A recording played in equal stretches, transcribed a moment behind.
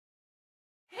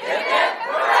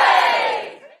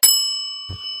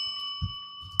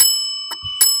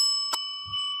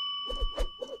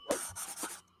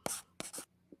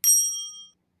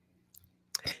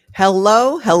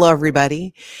Hello,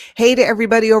 everybody. Hey to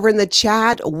everybody over in the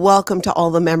chat. Welcome to all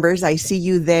the members. I see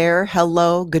you there.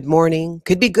 Hello, good morning.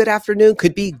 Could be good afternoon,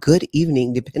 could be good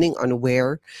evening, depending on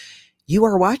where you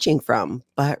are watching from.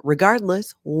 But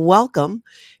regardless, welcome.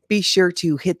 Be sure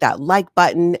to hit that like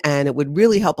button, and it would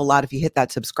really help a lot if you hit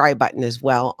that subscribe button as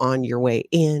well on your way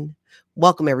in.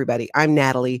 Welcome, everybody. I'm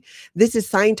Natalie. This is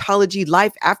Scientology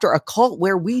Life After a Cult,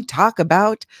 where we talk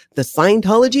about the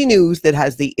Scientology news that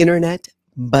has the internet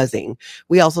buzzing.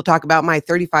 We also talk about my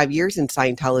 35 years in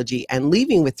Scientology and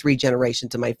leaving with 3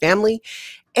 generations of my family.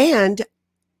 And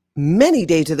many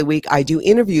days of the week, I do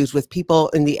interviews with people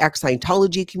in the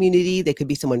ex-Scientology community. They could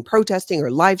be someone protesting or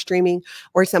live streaming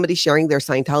or somebody sharing their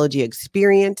Scientology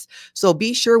experience. So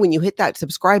be sure when you hit that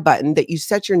subscribe button that you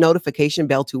set your notification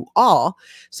bell to all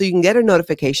so you can get a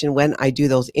notification when I do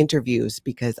those interviews,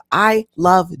 because I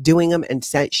love doing them and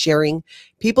sharing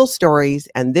people's stories.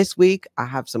 And this week, I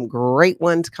have some great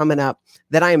ones coming up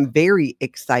that I am very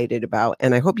excited about.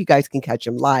 And I hope you guys can catch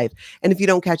them live. And if you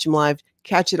don't catch them live,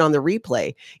 catch it on the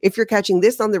replay. If you're catching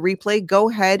this on the replay,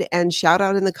 go ahead and shout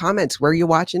out in the comments where you're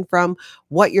watching from,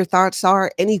 what your thoughts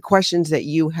are, any questions that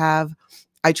you have.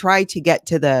 I try to get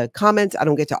to the comments. I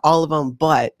don't get to all of them,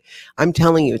 but I'm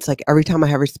telling you, it's like every time I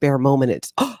have a spare moment,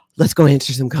 it's, oh, let's go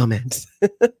answer some comments.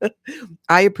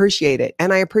 I appreciate it.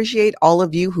 And I appreciate all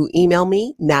of you who email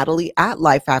me,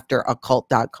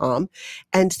 Natalie@lifeafteraoccult.com,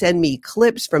 and send me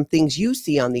clips from things you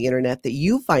see on the internet that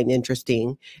you find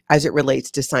interesting as it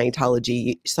relates to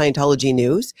Scientology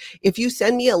news. If you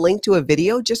send me a link to a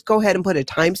video, just go ahead and put a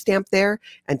timestamp there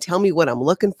and tell me what I'm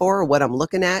looking for or what I'm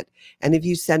looking at. And if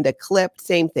you send a clip,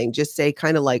 same thing, just say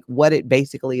kind of like what it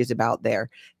basically is about there.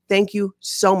 Thank you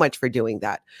so much for doing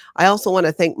that. I also want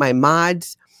to thank my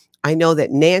mods. I know that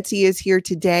Nancy is here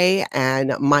today,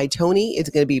 and my Tony is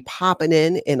going to be popping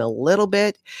in a little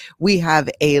bit. We have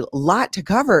a lot to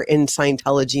cover in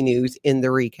Scientology news in the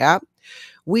recap.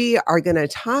 We are going to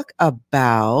talk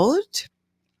about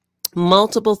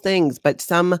multiple things, but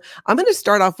I'm going to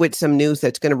start off with some news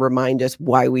that's going to remind us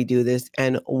why we do this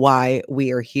and why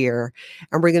we are here.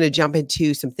 And we're going to jump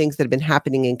into some things that have been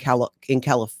happening in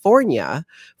California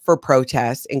for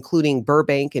protests, including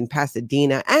Burbank and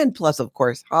Pasadena, and plus, of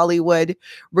course, Hollywood.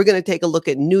 We're going to take a look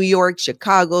at New York,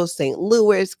 Chicago, St.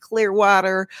 Louis,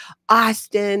 Clearwater,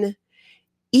 Austin,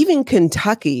 even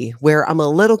Kentucky, where I'm a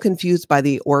little confused by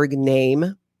the org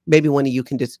name. Maybe one of you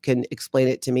can explain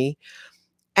it to me.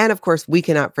 And of course, we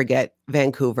cannot forget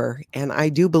Vancouver. And I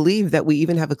do believe that we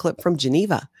even have a clip from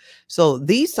Geneva. So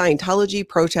these Scientology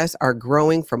protests are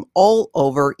growing from all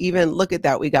over. Even look at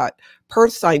that. We got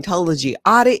Perth Scientology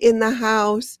audit in the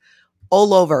house,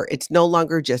 all over. It's no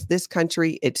longer just this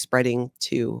country. It's spreading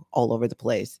to all over the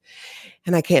place.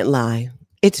 And I can't lie.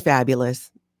 It's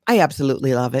fabulous. I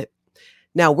absolutely love it.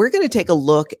 Now we're going to take a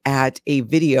look at a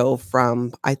video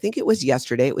from, I think it was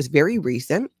yesterday. It was very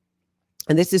recent.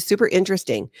 And this is super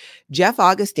interesting. Jeff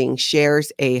Augustine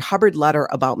shares a Hubbard letter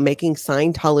about making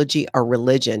Scientology a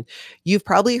religion. You've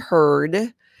probably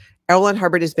heard L. Ron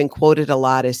Hubbard has been quoted a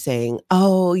lot as saying,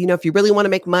 oh, you know, if you really want to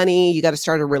make money, you got to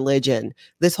start a religion,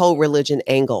 this whole religion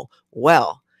angle.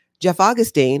 Well, Jeff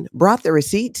Augustine brought the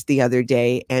receipts the other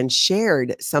day and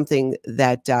shared something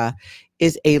that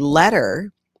is a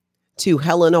letter to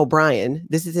Helen O'Brien.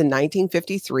 This is in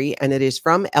 1953, and it is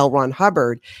from L. Ron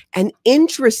Hubbard. And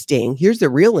interesting, here's the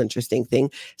real interesting thing.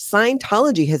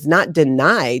 Scientology has not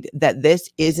denied that this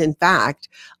is, in fact,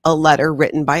 a letter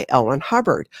written by L. Ron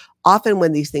Hubbard. Often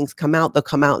when these things come out, they'll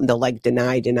come out and they'll like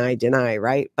deny,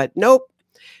 right? But nope,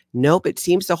 it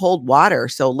seems to hold water.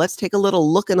 So let's take a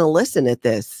little look and a listen at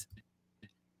this.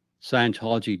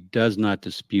 Scientology does not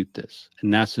dispute this,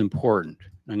 and that's important.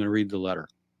 I'm going to read the letter.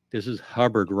 This is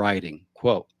Hubbard writing,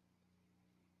 quote,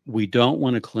 "We don't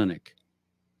want a clinic.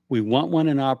 We want one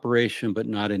in operation, but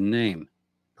not in name.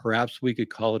 Perhaps we could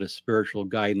call it a spiritual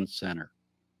guidance center.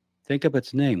 Think of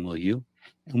its name, will you?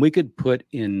 And we could put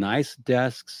in nice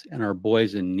desks and our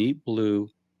boys in neat blue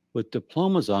with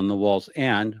diplomas on the walls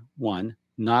and, 1,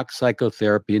 knock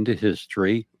psychotherapy into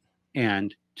history,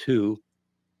 and 2,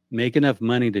 make enough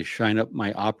money to shine up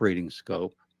my operating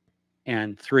scope,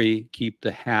 and 3, keep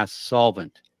the HAS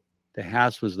solvent." The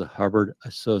HAS was the Hubbard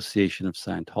Association of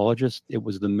Scientologists. It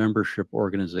was the membership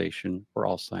organization for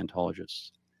all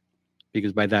Scientologists,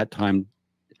 because by that time,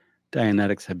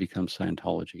 Dianetics had become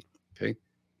Scientology. Okay.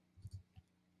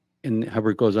 And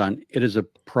Hubbard goes on, "It is a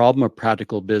problem of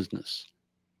practical business.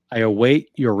 I await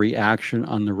your reaction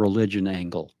on the religion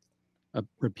angle."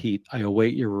 Repeat, I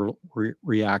await your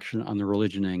reaction on the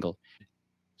religion angle.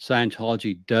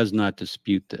 Scientology does not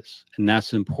dispute this, and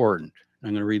that's important. I'm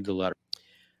going to read the letter.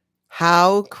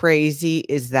 How crazy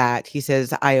is that? He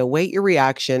says, I await your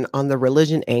reaction on the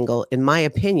religion angle. In my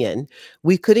opinion,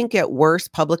 we couldn't get worse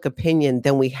public opinion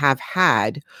than we have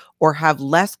had or have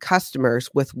less customers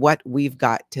with what we've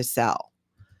got to sell.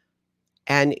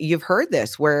 And you've heard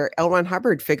this where L. Ron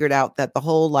Hubbard figured out that the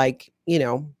whole, like, you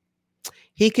know,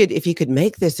 if he could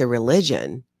make this a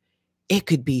religion, it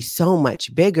could be so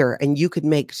much bigger and you could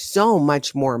make so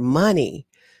much more money.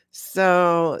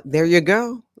 So there you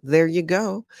go. There you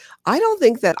go. I don't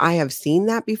think that I have seen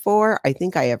that before. I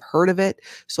think I have heard of it.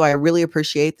 So I really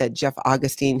appreciate that Jeff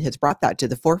Augustine has brought that to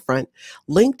the forefront.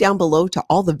 Link down below to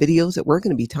all the videos that we're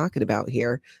going to be talking about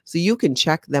here so you can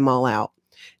check them all out.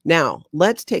 Now,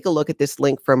 let's take a look at this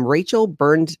link from Rachel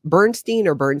Bernstein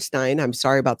or Bernstein. I'm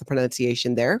sorry about the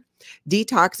pronunciation there.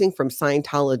 Detoxing from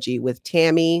Scientology with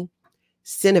Tammy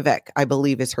Synovec, I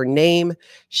believe is her name.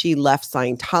 She left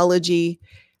Scientology.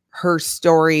 Her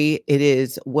story, it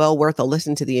is well worth a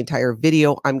listen to the entire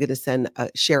video. I'm going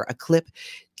to share a clip,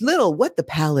 wet the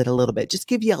palate a little bit, just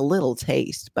give you a little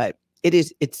taste. But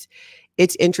it's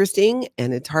interesting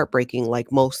and it's heartbreaking,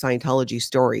 like most Scientology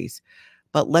stories.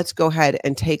 But let's go ahead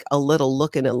and take a little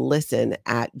look and a listen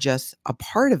at just a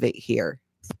part of it here.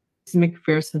 The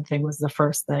McPherson thing was the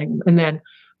first thing, and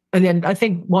then I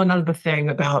think one other thing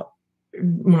about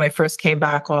when I first came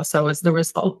back also is there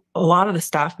was a lot of the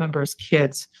staff members'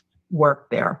 kids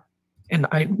worked there. And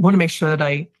I want to make sure that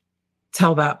I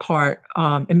tell that part.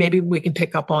 And maybe we can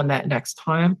pick up on that next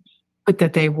time, but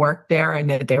that they worked there and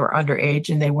that they were underage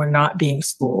and they were not being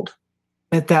schooled,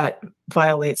 that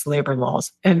violates labor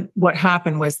laws. And what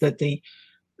happened was that the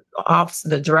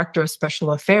director of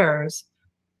special affairs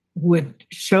would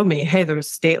show me, hey, there's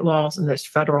state laws and there's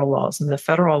federal laws, and the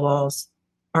federal laws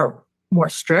are more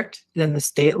strict than the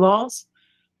state laws,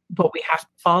 but we have to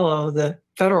follow the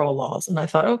federal laws. And I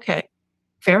thought, okay,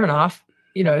 fair enough.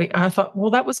 You know, I thought, well,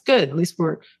 that was good. At least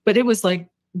but it was like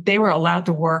they were allowed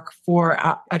to work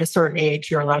at a certain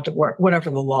age, you're allowed to work, whatever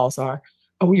the laws are.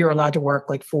 Oh, you're allowed to work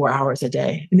like 4 hours a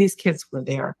day. And these kids were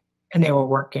there and they were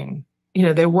working, you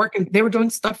know, they were doing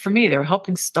stuff for me. They were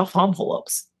helping stuff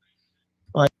envelopes.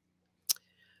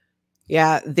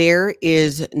 Yeah, there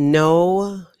is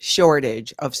no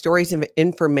shortage of stories of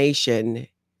information,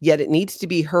 yet it needs to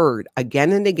be heard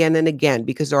again and again and again,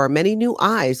 because there are many new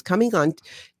eyes coming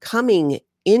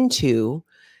into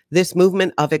this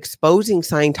movement of exposing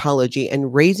Scientology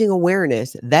and raising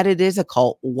awareness that it is a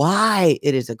cult, why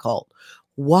it is a cult,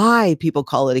 why people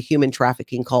call it a human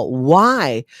trafficking cult,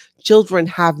 why children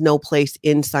have no place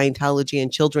in Scientology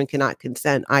and children cannot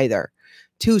consent either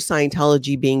to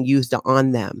Scientology being used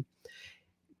on them.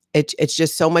 It's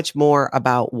just so much more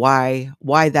about why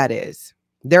that is.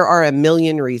 There are a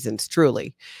million reasons,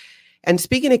 truly. And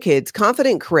speaking of kids,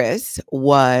 Confident Chris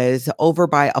was over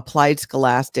by Applied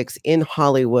Scholastics in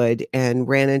Hollywood and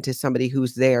ran into somebody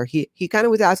who's there. He kind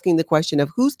of was asking the question of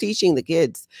who's teaching the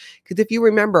kids. Because if you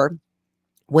remember,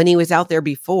 when he was out there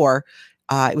before,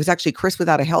 it was actually Chris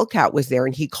Without a Hellcat was there,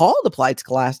 and he called Applied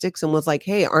Scholastics and was like,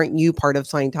 hey, aren't you part of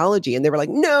Scientology? And they were like,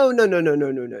 no,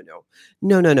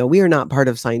 we are not part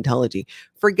of Scientology.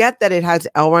 Forget that it has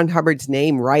L. Ron Hubbard's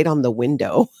name right on the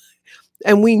window.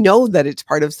 And we know that it's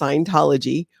part of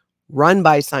Scientology, run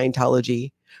by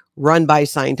Scientology, run by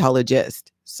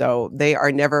Scientologists. So they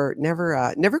are never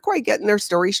quite getting their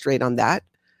story straight on that.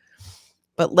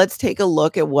 But let's take a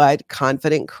look at what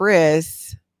Confident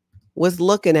Chris was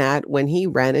looking at when he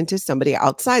ran into somebody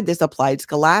outside this Applied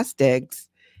Scholastics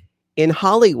in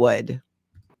Hollywood.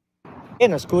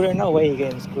 In a scooter? No way you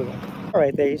get in a scooter. All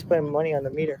right, there, he's putting money on the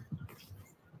meter.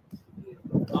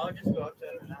 I'll just go up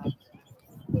there now.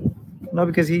 No,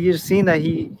 because he just seen that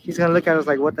he's gonna look at us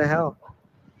like, what the hell?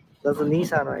 That's a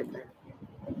Nissan right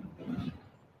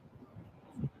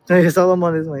there.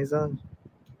 Solomon is my son.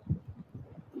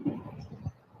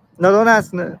 No, don't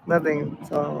ask nothing.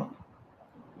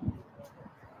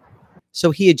 So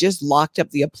he had just locked up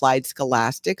the Applied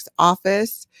Scholastics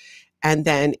office. And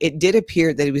then it did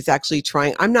appear that he was actually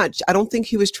trying, I don't think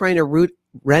he was trying to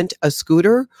rent a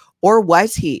scooter, or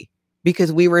was he?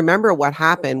 Because we remember what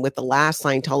happened with the last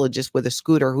Scientologist with a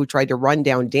scooter who tried to run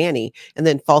down Danny and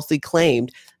then falsely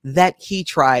claimed that he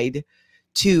tried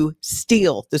to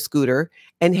steal the scooter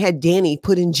and had Danny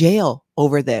put in jail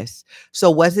over this. So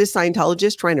was this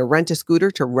Scientologist trying to rent a scooter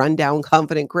to run down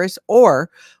Confident Chris, or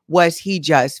was he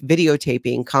just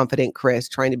videotaping Confident Chris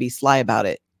trying to be sly about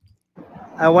it?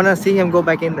 I want to see him go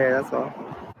back in there, that's all.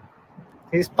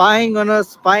 He's spying on us,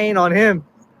 spying on him.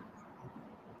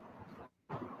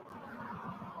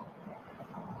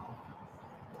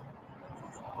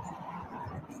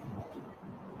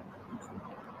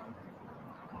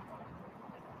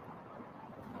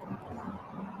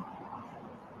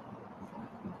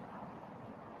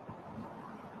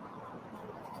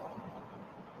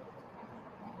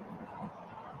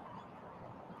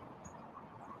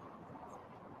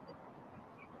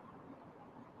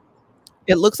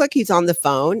 It looks like he's on the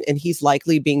phone and he's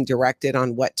likely being directed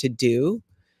on what to do.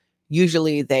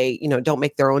 Usually they, don't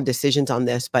make their own decisions on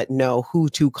this, but know who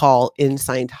to call in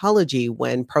Scientology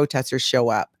when protesters show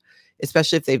up,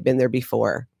 especially if they've been there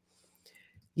before.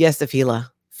 Yes, Afila,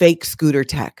 fake scooter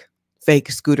tech.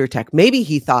 Fake scooter tech. Maybe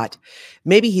he thought,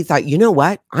 you know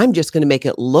what? I'm just going to make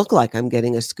it look like I'm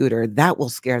getting a scooter. That will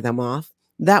scare them off.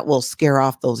 That will scare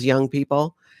off those young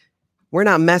people. We're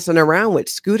not messing around with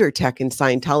scooter tech in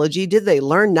Scientology. Did they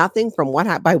learn nothing from what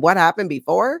happened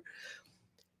before?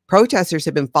 Protesters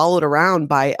have been followed around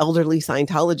by elderly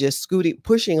Scientologists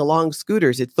pushing along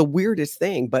scooters. It's the weirdest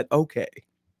thing, but okay.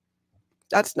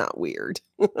 That's not weird.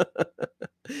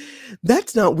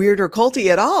 That's not weird or culty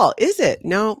at all, is it?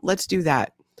 No, let's do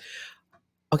that.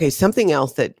 Okay, something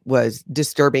else that was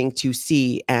disturbing to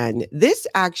see, and this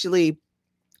actually,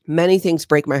 many things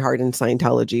break my heart in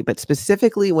Scientology, but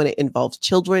specifically when it involves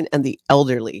children and the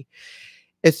elderly.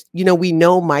 It's, we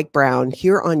know Mike Brown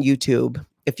here on YouTube.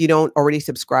 If you don't already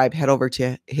subscribe, head over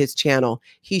to his channel.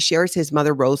 He shares his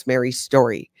mother Rosemary's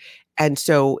story. And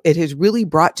so it has really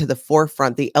brought to the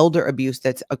forefront the elder abuse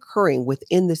that's occurring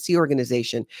within the Sea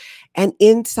organization. And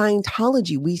in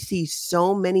Scientology, we see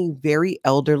so many very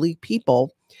elderly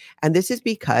people. And this is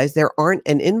because there aren't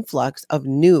an influx of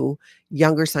new,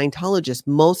 younger Scientologists.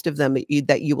 Most of them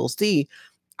that you will see,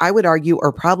 I would argue,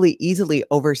 are probably easily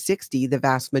over 60, the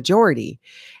vast majority.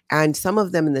 And some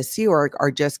of them in the Sea Org are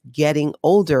just getting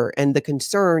older. And the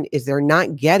concern is they're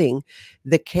not getting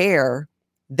the care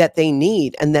that they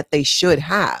need and that they should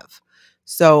have.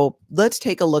 So let's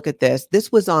take a look at this.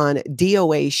 This was on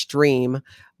D.O.A stream,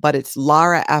 but it's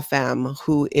Lara FM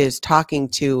who is talking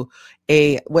to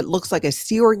what looks like a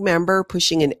Sea Org member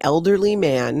pushing an elderly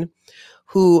man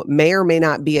who may or may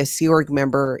not be a Sea Org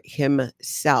member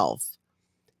himself.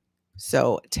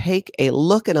 So take a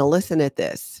look and a listen at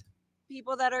this.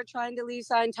 People that are trying to leave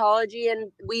Scientology,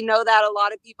 and we know that a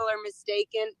lot of people are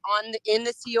mistaken in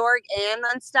the Sea Org and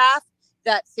on staff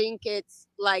that think it's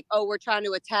like, oh, we're trying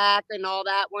to attack and all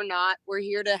that. We're not. We're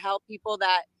here to help people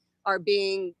that are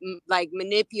being like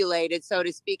manipulated, so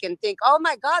to speak, and think, oh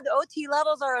my God, the OT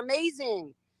levels are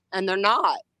amazing. And they're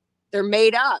not. They're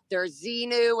made up. There's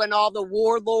Xenu and all the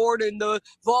warlord and the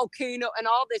volcano and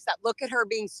all this. That look at her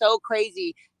being so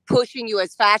crazy, pushing you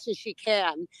as fast as she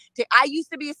can. I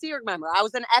used to be a Sea Org member. I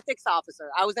was an ethics officer.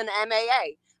 I was an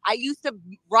MAA. I used to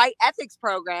write ethics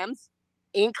programs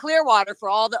in Clearwater for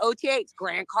all the OTAs.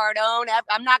 Grant Cardone.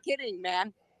 I'm not kidding,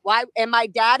 man. Why? And my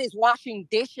dad is washing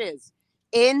dishes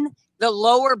in the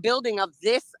lower building of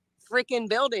this freaking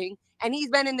building. And he's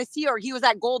been in the Sea Org. He was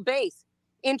at Gold Base,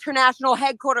 international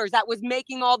headquarters that was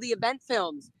making all the event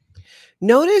films.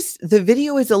 Notice the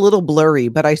video is a little blurry,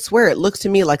 but I swear it looks to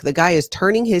me like the guy is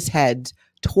turning his head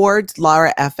towards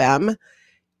Lara FM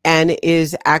and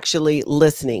is actually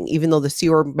listening, even though the Sea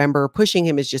Org member pushing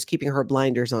him is just keeping her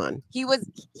blinders on. He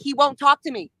won't talk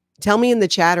to me. Tell me in the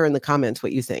chat or in the comments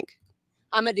what you think.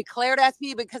 I'm a declared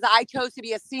SP because I chose to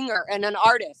be a singer and an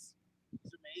artist.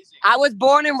 It's amazing. I was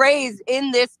born and raised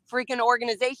in this freaking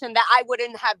organization that I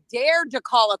wouldn't have dared to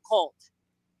call a cult.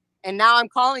 And now I'm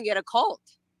calling it a cult.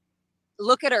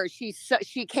 Look at her. She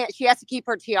has to keep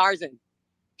her tiaras in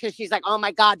because she's like, oh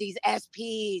my God, these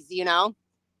SPs,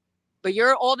 But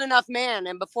you're an old enough man.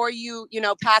 And before you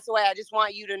pass away, I just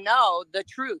want you to know the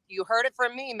truth. You heard it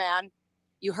from me, man.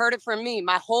 You heard it from me.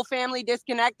 My whole family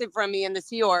disconnected from me in the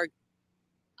Sea Org.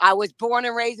 I was born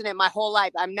and raised in it my whole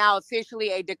life. I'm now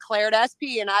officially a declared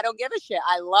SP and I don't give a shit.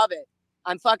 I love it.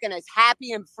 I'm fucking as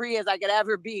happy and free as I could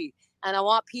ever be. And I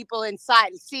want people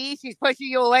inside. See, she's pushing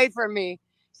you away from me.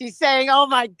 She's saying, oh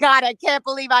my God, I can't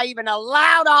believe I even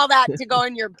allowed all that to go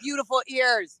in your beautiful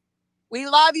ears. We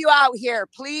love you out here.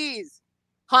 Please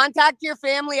contact your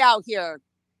family out here.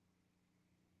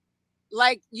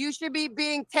 Like, you should be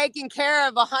being taken care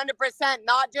of 100%,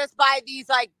 not just by these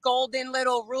like golden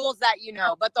little rules that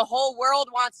but the whole world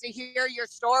wants to hear your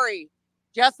story,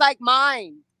 just like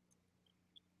mine.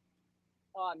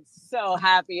 Oh, I'm so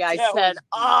happy I said,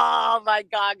 oh my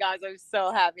God, guys, I'm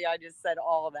so happy I just said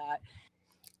all that.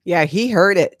 Yeah, he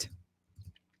heard it.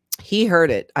 He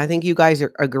heard it. I think you guys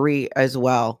agree as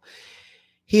well.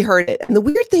 He heard it. And the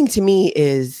weird thing to me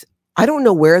is, I don't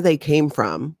know where they came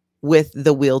from with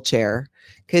the wheelchair,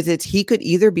 because he could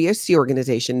either be a Sea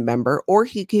organization member or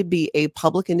he could be a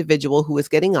public individual who is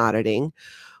getting auditing,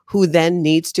 who then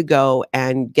needs to go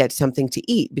and get something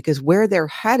to eat, because where they're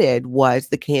headed was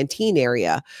the canteen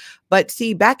area. But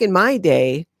see, back in my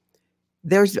day,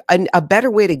 there's a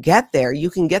better way to get there. You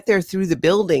can get there through the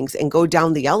buildings and go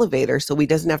down the elevator, so he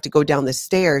doesn't have to go down the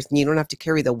stairs and you don't have to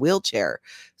carry the wheelchair.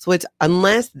 So it's,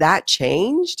 unless that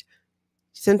changed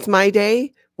since my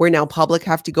day, where now public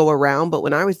have to go around. But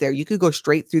when I was there, you could go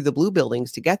straight through the blue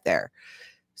buildings to get there.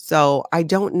 So I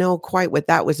don't know quite what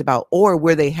that was about, or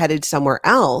were they headed somewhere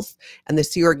else? And the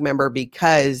Sea Org member,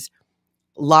 because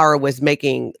Lara was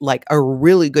making like a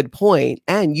really good point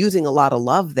and using a lot of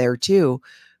love there too,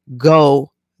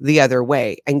 go the other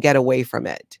way and get away from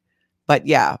it. But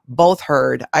yeah, both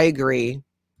heard. I agree.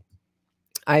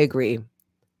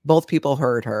 Both people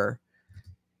heard her.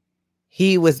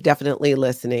 He was definitely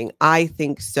listening. I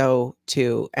think so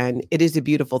too. And it is a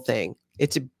beautiful thing.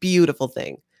 It's a beautiful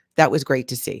thing. That was great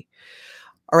to see.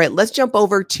 All right, let's jump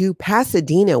over to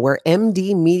Pasadena, where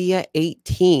MD Media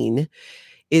 18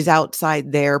 is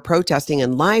outside there protesting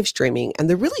and live streaming. And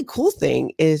the really cool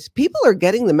thing is people are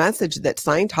getting the message that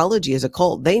Scientology is a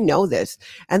cult. They know this,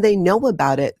 and they know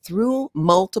about it through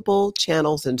multiple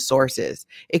channels and sources.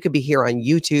 It could be here on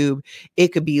YouTube.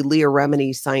 It could be Leah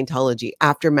Remini's Scientology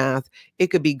Aftermath. It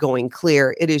could be Going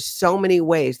Clear. It is so many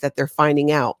ways that they're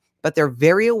finding out, but they're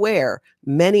very aware,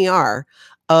 many are,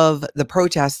 of the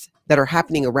protests that are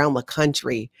happening around the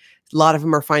country. A lot of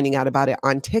them are finding out about it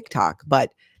on TikTok,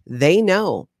 but they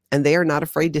know, and they are not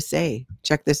afraid to say.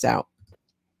 Check this out.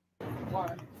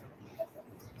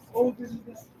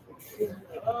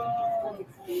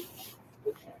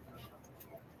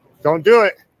 Don't do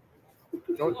it.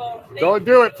 Don't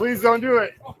do it. Please don't do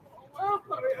it.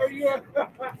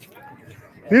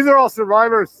 These are all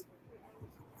survivors.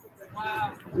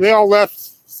 They all left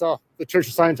the Church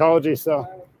of Scientology. So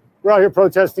we're out here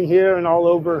protesting here and all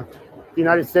over the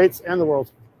United States and the world.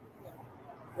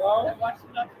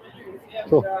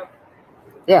 Cool.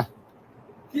 Yeah.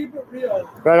 Keep it real.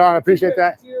 Right on. I appreciate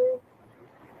that.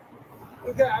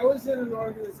 Okay, I was in an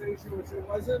organization which it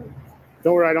wasn't.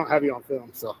 Don't worry, I don't have you on film,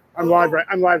 so I'm live right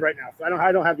now. So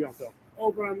I don't have you on film.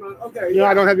 Oh, but I'm not. Okay. Yeah,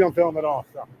 I don't have you on film at all.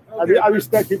 So okay, I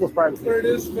respect people's privacy. But it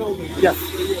is filming. Yes.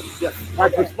 Yes.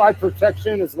 Okay. My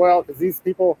protection as well, because these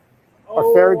people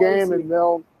are fair game and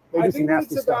they do some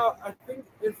nasty stuff. I think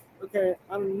if I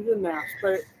don't need a ask,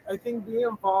 but I think being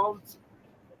involved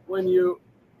when you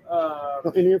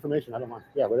any information, I don't mind.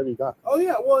 Yeah, whatever you got. Oh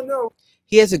yeah, well no.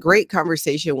 He has a great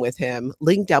conversation with him.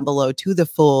 Link down below to the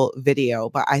full video.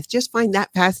 But I just find that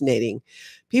fascinating.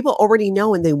 People already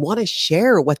know, and they want to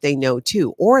share what they know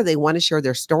too, or they want to share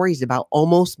their stories about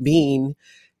almost being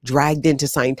dragged into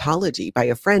Scientology by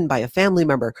a friend, by a family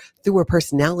member, through a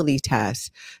personality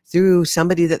test, through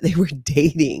somebody that they were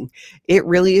dating. It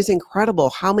really is incredible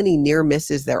how many near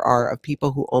misses there are of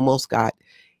people who almost got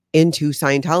into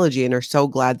Scientology and are so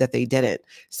glad that they didn't.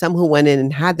 Some who went in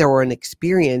and had their own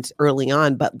experience early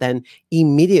on, but then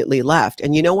immediately left.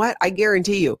 And you know what? I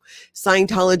guarantee you,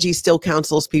 Scientology still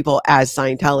counsels people as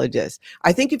Scientologists.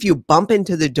 I think if you bump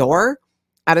into the door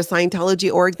at a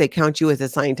Scientology org, they count you as a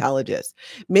Scientologist.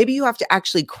 Maybe you have to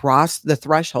actually cross the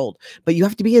threshold, but you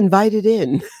have to be invited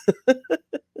in.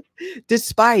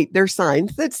 Despite their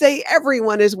signs that say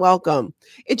everyone is welcome.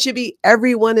 It should be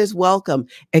everyone is welcome,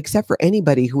 except for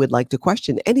anybody who would like to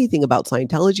question anything about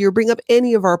Scientology or bring up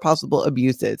any of our possible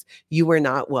abuses. You are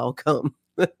not welcome.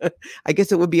 I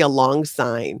guess it would be a long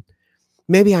sign.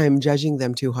 Maybe I'm judging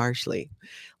them too harshly.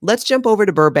 Let's jump over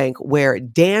to Burbank, where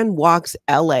Dan Walks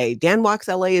LA. Dan Walks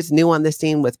LA is new on the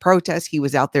scene with protests. He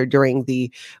was out there during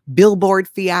the billboard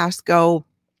fiasco.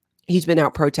 He's been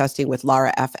out protesting with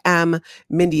Lara FM,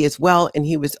 Mindy as well, and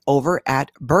he was over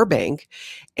at Burbank.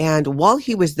 And while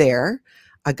he was there,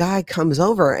 a guy comes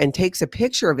over and takes a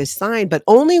picture of his sign, but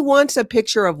only wants a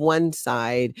picture of one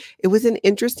side. It was an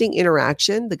interesting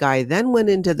interaction. The guy then went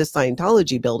into the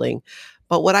Scientology building.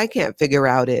 But what I can't figure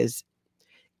out is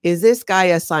this guy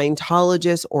a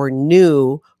Scientologist or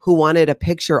new who wanted a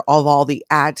picture of all the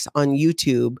ads on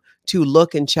YouTube to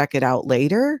look and check it out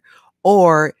later?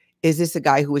 Or is this a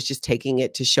guy who was just taking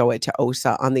it to show it to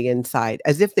OSA on the inside,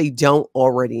 as if they don't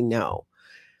already know?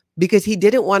 Because he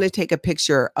didn't want to take a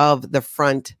picture of the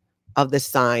front of the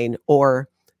sign or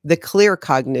the clear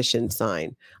cognition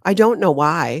sign. I don't know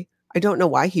why. I don't know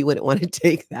why he wouldn't want to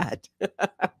take that.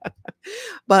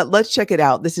 But let's check it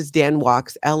out. This is Dan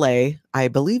Walks LA, I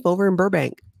believe, over in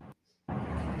Burbank.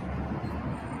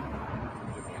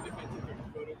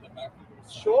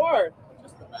 Sure.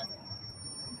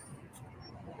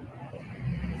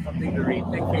 Something to read.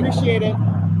 Thank you. Appreciate it.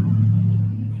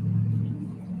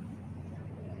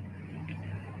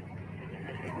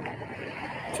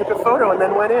 Took a photo and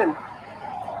then went in.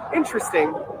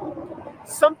 Interesting.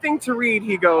 Something to read,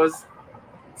 he goes.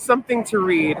 Something to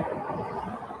read.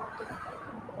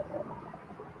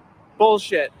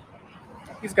 Bullshit.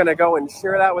 He's gonna go and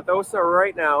share that with OSA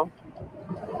right now.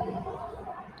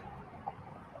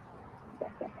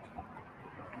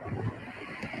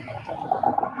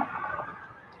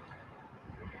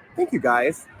 Thank you,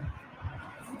 guys.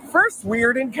 First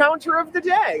weird encounter of the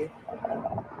day.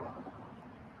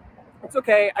 It's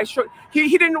okay.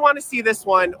 He didn't want to see this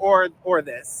one or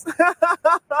this.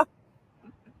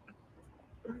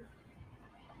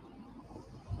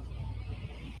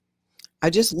 I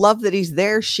just love that he's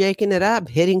there shaking it up,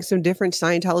 hitting some different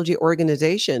Scientology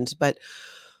organizations. But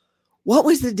what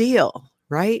was the deal,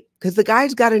 right? Because the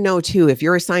guy's got to know too, if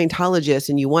you're a Scientologist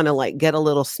and you want to like get a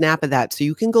little snap of that so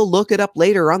you can go look it up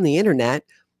later on the internet,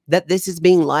 that this is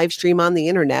being live streamed on the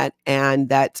internet and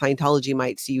that Scientology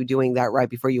might see you doing that right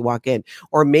before you walk in.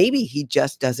 Or maybe he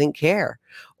just doesn't care.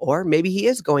 Or maybe he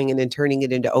is going in and turning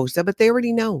it into OSA, but they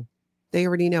already know. They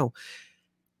already know.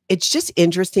 It's just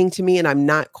interesting to me, and I'm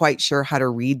not quite sure how to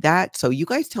read that. So you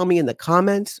guys tell me in the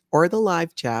comments or the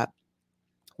live chat,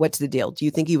 what's the deal? Do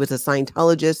you think he was a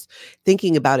Scientologist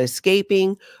thinking about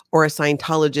escaping or a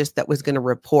Scientologist that was going to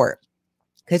report?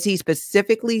 Because he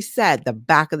specifically said the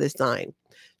back of the sign,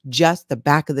 just the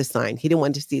back of the sign. He didn't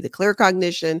want to see the clear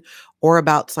cognition or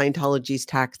about Scientology's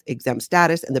tax exempt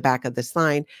status, and the back of the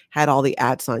sign had all the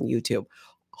ads on YouTube.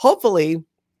 Hopefully,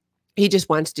 he just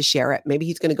wants to share it. Maybe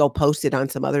he's going to go post it on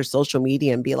some other social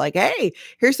media and be like, hey,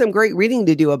 here's some great reading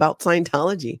to do about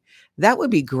Scientology. That would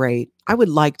be great. I would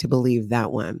like to believe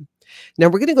that one. Now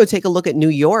we're going to go take a look at New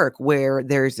York, where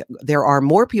there are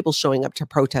more people showing up to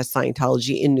protest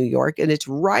Scientology in New York, and it's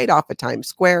right off of Times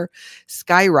Square.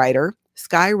 Skyrider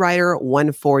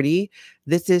 140.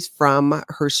 This is from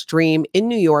her stream in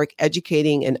New York,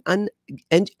 educating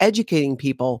and educating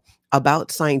people about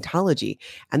Scientology.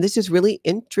 And this is really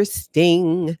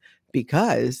interesting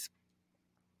because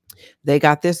they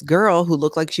got this girl who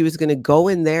looked like she was going to go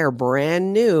in there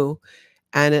brand new,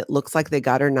 and it looks like they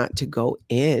got her not to go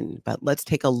in. But let's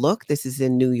take a look. This is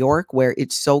in New York, where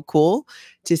it's so cool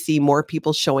to see more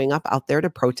people showing up out there to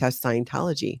protest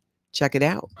Scientology. Check it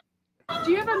out.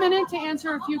 Do you have a minute to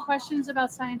answer a few questions about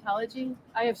Scientology?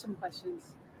 I have some questions.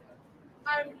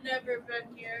 I've never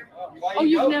been here. Oh,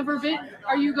 you've never been?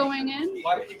 Are you going in?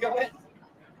 Why don't you go in?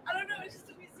 I don't know. It's just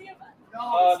a museum.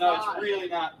 No, it's really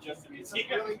not just a museum.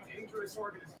 It's a really dangerous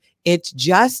organization. It's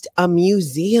just a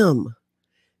museum.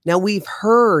 Now, we've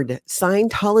heard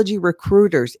Scientology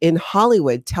recruiters in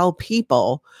Hollywood tell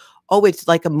people, oh, it's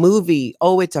like a movie.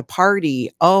 Oh, it's a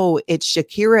party. Oh, it's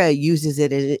Shakira uses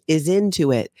it and is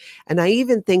into it. And I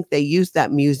even think they use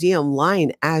that museum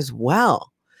line as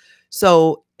well.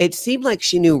 So it seemed like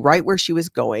she knew right where she was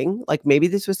going. Like maybe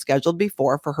this was scheduled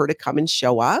before for her to come and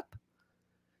show up.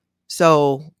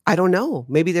 So I don't know.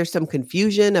 Maybe there's some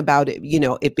confusion about it,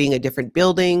 it being a different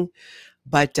building,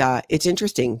 but it's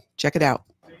interesting. Check it out.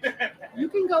 You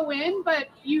can go in, but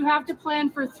you have to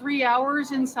plan for 3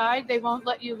 hours inside. They won't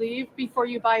let you leave before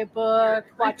you buy a book,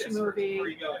 watch a movie. Where are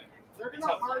you going? They're going to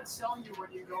hard sell you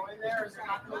when you go in there. Is it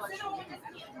not going to let you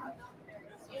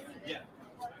Yeah.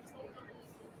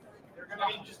 They're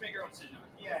going to just make your own decision.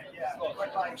 Yeah. But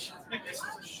like, this is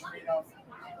a straight up.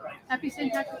 Happy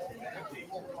St. Patrick's Day. They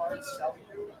will hard sell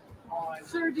you.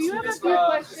 Sir, do you have a few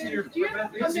questions? Do you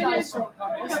have a minute?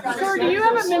 Sir, do you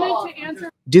have a minute to answer?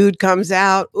 Dude comes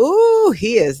out. Ooh,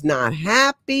 he is not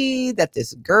happy that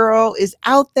this girl is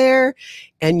out there.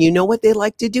 And you know what they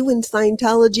like to do in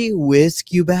Scientology?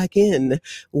 Whisk you back in,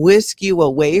 whisk you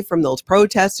away from those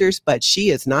protesters, but she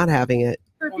is not having it.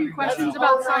 A few questions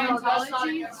about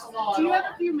Scientology. Do you have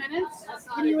a few minutes?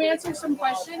 Can you answer some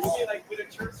questions?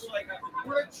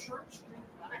 We're a church.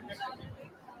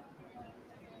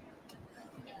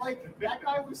 Like, that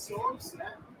guy was so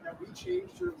upset that we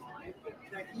changed your mind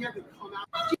that he had to come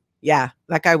out. Yeah,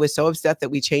 that guy was so upset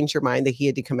that we changed your mind that he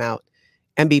had to come out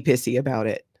and be pissy about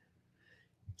it.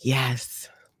 Yes.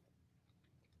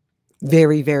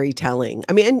 Very, very telling.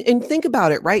 I mean, and think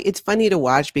about it, right? It's funny to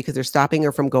watch because they're stopping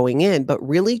her from going in, but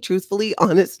really, truthfully,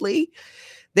 honestly,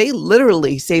 they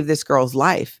literally saved this girl's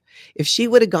life. If she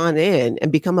would have gone in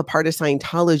and become a part of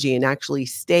Scientology and actually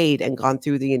stayed and gone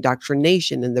through the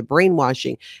indoctrination and the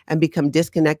brainwashing and become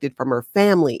disconnected from her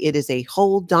family, it is a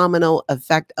whole domino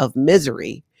effect of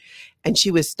misery. And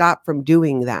she was stopped from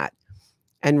doing that.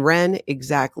 And Ren,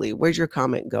 exactly. Where's your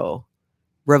comment go?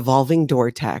 Revolving door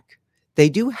tech. They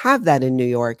do have that in New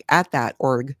York at that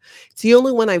org. It's the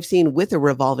only one I've seen with a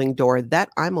revolving door that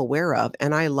I'm aware of,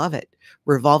 and I love it.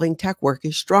 Revolving tech work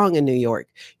is strong in New York.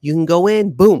 You can go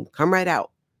in, boom, come right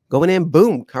out. Going in,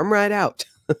 boom, come right out.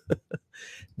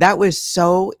 That was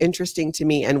so interesting to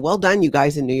me. And well done, you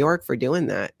guys in New York, for doing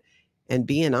that and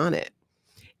being on it.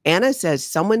 Anna says,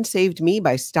 someone saved me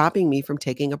by stopping me from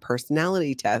taking a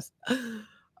personality test.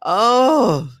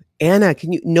 Oh, Anna,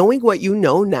 can you, knowing what you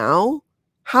know now,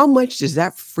 how much does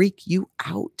that freak you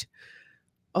out?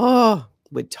 Oh,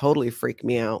 would totally freak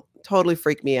me out. Totally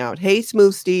freaked me out. Hey,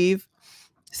 Smooth Steve.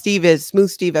 Steve is Smooth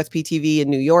Steve SPTV in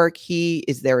New York. He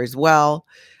is there as well.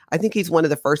 I think he's one of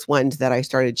the first ones that I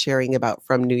started sharing about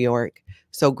from New York.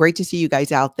 So great to see you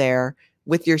guys out there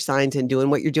with your signs and doing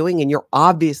what you're doing. And you're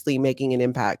obviously making an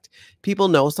impact. People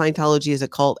know Scientology is a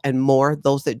cult, and more,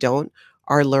 those that don't,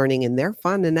 are learning, and they're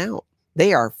finding out.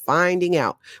 They are finding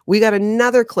out. We got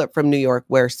another clip from New York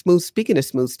where speaking of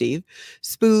Smooth Steve,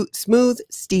 Smooth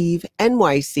Steve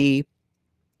NYC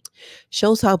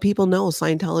shows how people know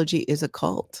Scientology is a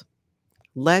cult.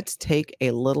 Let's take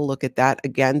a little look at that.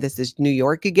 Again, this is New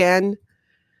York again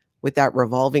with that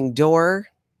revolving door.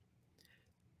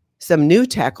 Some new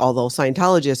tech, although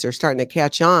Scientologists are starting to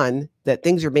catch on that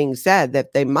things are being said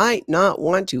that they might not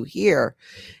want to hear.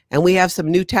 And we have some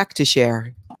new tech to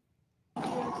share.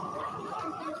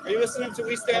 Are you listening to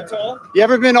We Stand Tall? You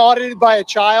ever been audited by a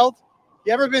child?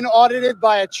 You ever been audited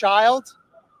by a child?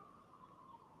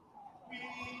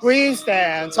 We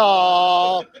stand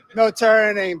tall, no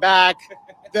turning back.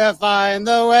 Define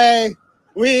the way.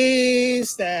 We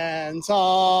stand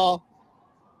tall.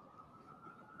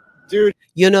 Dude.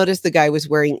 You'll notice the guy was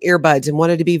wearing earbuds and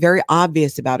wanted to be very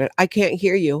obvious about it. I can't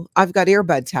hear you. I've got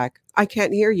earbud tech. I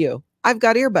can't hear you. I've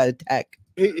got earbud tech.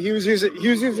 He was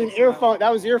using earphone.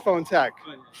 That was earphone tech.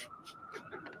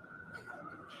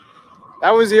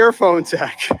 That was earphone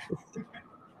tech.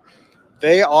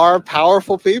 They are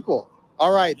powerful people.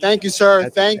 All right. Thank you, sir.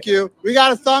 Thank you. We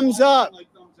got a thumbs up.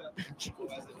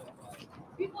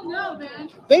 People know, man.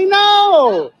 They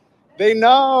know. They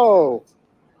know.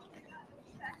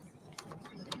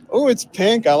 Oh, it's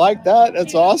pink. I like that.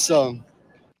 That's awesome.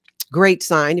 Great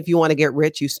sign. If you want to get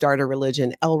rich, you start a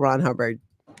religion. L. Ron Hubbard.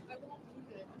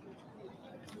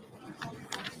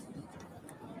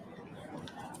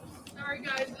 Sorry,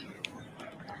 guys.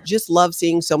 Just love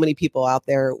seeing so many people out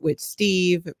there with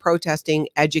Steve protesting,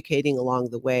 educating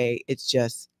along the way. It's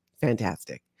just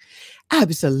fantastic.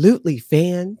 Absolutely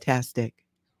fantastic.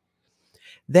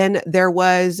 Then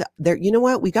you know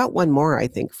what? We got one more, I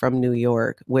think, from New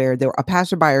York, where a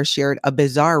passerby shared a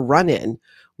bizarre run-in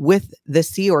with the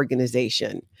Sea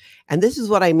organization. And this is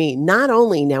what I mean. Not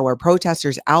only now are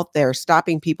protesters out there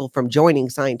stopping people from joining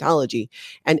Scientology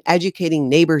and educating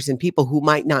neighbors and people who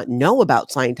might not know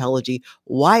about Scientology,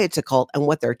 why it's a cult and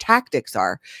what their tactics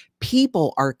are.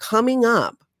 People are coming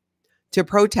up to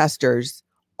protesters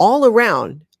all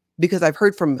around, because I've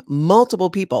heard from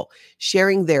multiple people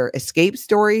sharing their escape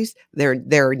stories,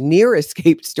 their near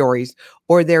escape stories,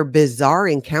 or their bizarre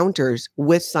encounters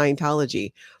with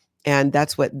Scientology. And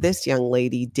that's what this young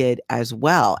lady did as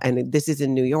well. And this is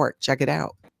in New York. Check it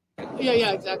out.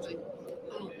 Yeah, exactly.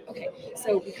 Okay,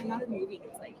 so we come out of the movie,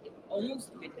 it's like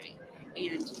almost midnight,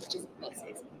 and just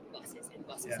buses and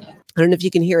buses. Yeah. I don't know if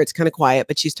you can hear, it's kind of quiet,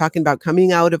 but she's talking about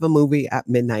coming out of a movie at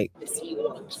midnight. The sea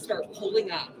will start pulling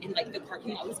up, and like the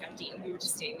parking lot was empty, and we were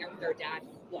just standing there with our dad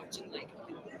watching, like,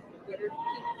 what are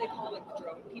they call, like, the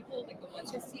drone people, like the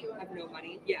ones who have no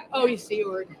money. Yeah. Oh, you see,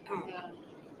 or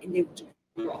and they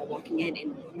were all walking in,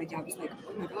 and my dad was like,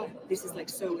 "Oh my God, this is like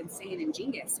so insane and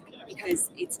genius because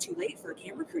it's too late for a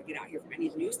camera crew to get out here from any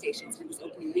of the news stations for this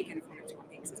opening weekend if one of Tom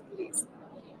Hanks' movies."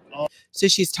 So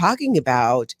she's talking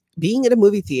about being at a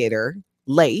movie theater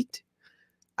late.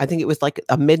 I think it was like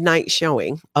a midnight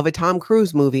showing of a Tom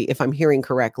Cruise movie, if I'm hearing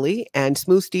correctly. And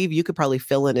Smooth Steve, you could probably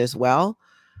fill in as well.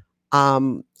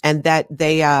 And that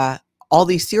they, all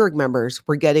these Sea Org members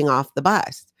were getting off the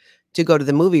bus to go to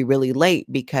the movie really late,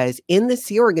 because in the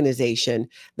Sea organization,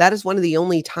 that is one of the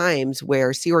only times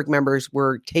where Sea Org members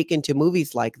were taken to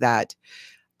movies like that.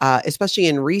 Especially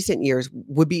in recent years,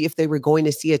 would be if they were going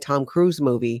to see a Tom Cruise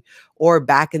movie, or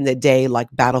back in the day, like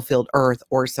Battlefield Earth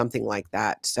or something like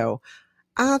that. So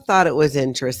I thought it was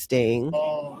interesting.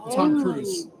 Tom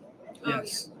Cruise.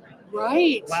 Yes.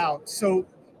 Right. Wow. So,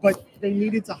 but they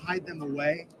needed to hide them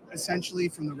away, essentially,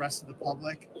 from the rest of the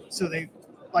public. So they,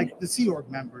 like the Sea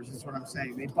Org members is what I'm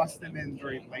saying. They bust them in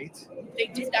very late. They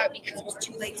did that because it was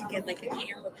too late to get like the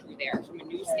camera crew there from a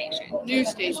news station. What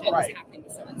Right. was happening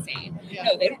was so insane. Yeah.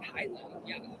 No, they don't hide them.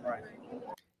 Yeah. Right.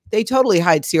 They totally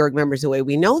hide Sea Org members away.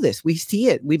 We know this. We see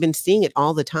it. We've been seeing it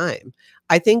all the time.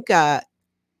 I think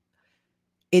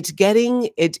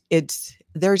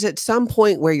there's at some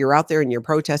point where you're out there and you're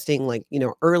protesting, like, you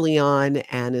know, early on,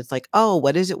 and it's like, oh,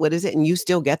 what is it? What is it? And you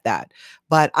still get that.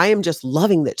 But I am just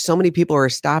loving that so many people are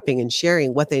stopping and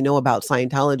sharing what they know about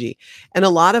Scientology. And a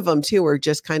lot of them too are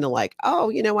just kind of like, oh,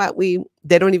 you know what?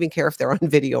 They don't even care if they're on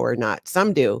video or not.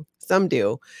 Some do.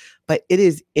 But it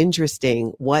is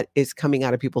interesting what is coming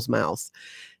out of people's mouths.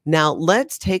 Now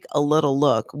let's take a little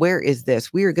look. Where is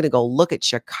this? We are going to go look at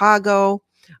Chicago.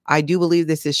 I do believe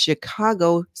this is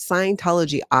Chicago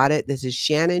Scientology audit. This is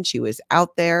Shannon. She was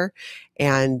out there,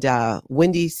 and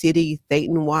Windy City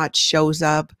Thetan Watch shows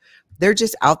up. They're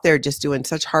just out there just doing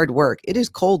such hard work. It is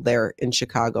cold there in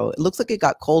Chicago. It looks like it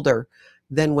got colder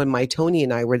than when my Tony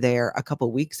and I were there a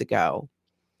couple weeks ago.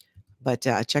 But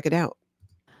check it out.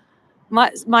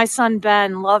 My son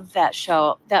Ben loved that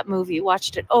show, that movie,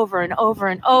 watched it over and over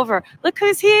and over. Look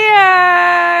who's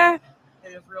here.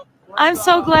 I'm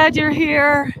so glad you're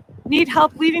here. Need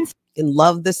help leaving? And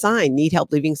love the sign. Need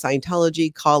help leaving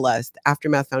Scientology? Call us. The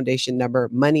Aftermath Foundation number,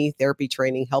 money, therapy,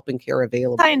 training, help and care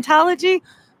available. Scientology?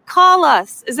 Call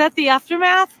us. Is that the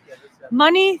Aftermath?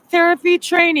 Money, therapy,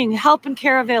 training, help and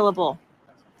care available.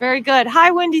 Very good.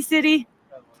 Hi, Windy City.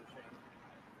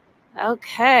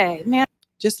 Okay, man.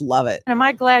 Just love it. Am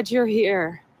I glad you're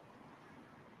here?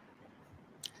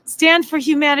 Stand for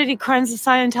Humanity Crimes of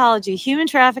Scientology: human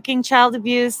trafficking, child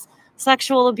abuse,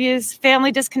 sexual abuse,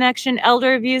 family disconnection,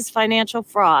 elder abuse, financial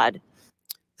fraud.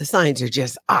 The signs are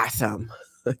just awesome.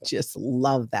 Just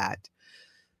love that.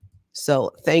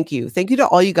 So thank you. Thank you to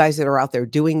all you guys that are out there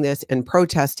doing this and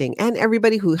protesting, and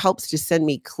everybody who helps to send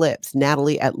me clips.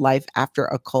 Natalie at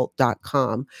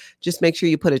lifeafteraccult.com. Just make sure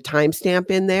you put a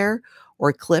timestamp in there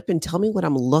or clip and tell me what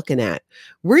I'm looking at.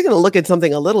 We're going to look at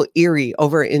something a little eerie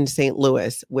over in St.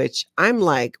 Louis, which I'm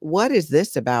like, what is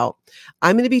this about?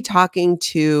 I'm going to be talking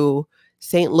to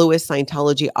St. Louis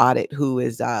Scientology Audit, who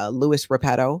is Louis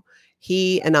Repetto.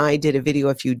 He and I did a video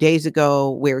a few days ago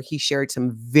where he shared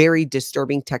some very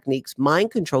disturbing techniques,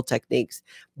 mind control techniques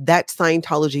that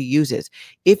Scientology uses.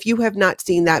 If you have not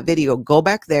seen that video, go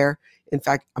back there. In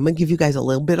fact, I'm going to give you guys a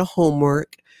little bit of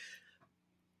homework.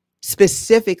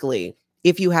 Specifically,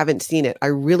 if you haven't seen it, I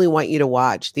really want you to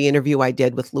watch the interview I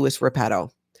did with Louis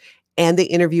Repetto and the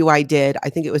interview I did, I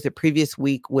think it was the previous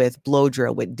week, with Blow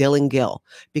Drill with Dylan Gill,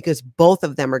 because both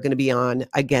of them are going to be on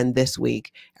again this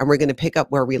week, and we're going to pick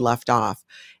up where we left off.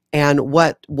 And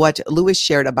what Louis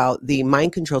shared about the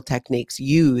mind control techniques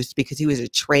used, because he was a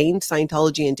trained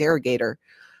Scientology interrogator.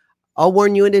 I'll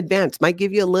warn you in advance, might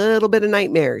give you a little bit of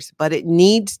nightmares, but it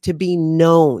needs to be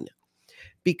known.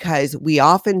 Because we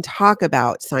often talk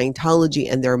about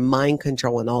Scientology and their mind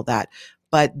control and all that,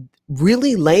 but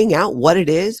really laying out what it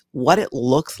is, what it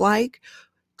looks like,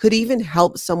 could even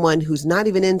help someone who's not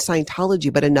even in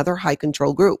Scientology, but another high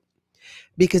control group,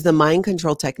 because the mind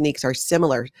control techniques are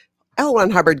similar. L. Ron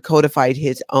Hubbard codified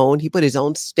his own. He put his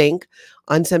own stink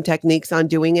on some techniques on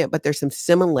doing it, but there's some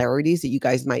similarities that you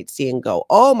guys might see and go,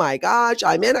 oh my gosh,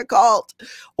 I'm in a cult,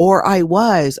 or I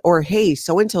was, or hey,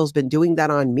 so-and-so's been doing that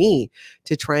on me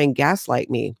to try and gaslight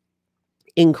me.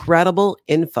 Incredible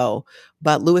info.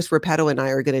 But Louis Repetto and I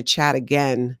are going to chat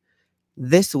again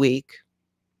this week.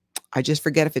 I just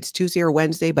forget if it's Tuesday or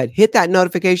Wednesday, but hit that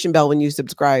notification bell when you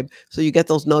subscribe so you get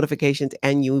those notifications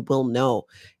and you will know,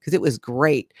 because it was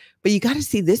great. But you got to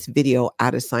see this video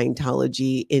out of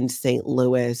Scientology in St.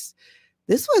 Louis.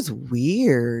 This was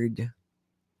weird.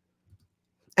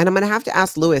 And I'm going to have to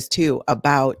ask Louis too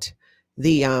about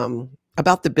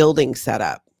the building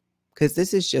setup, because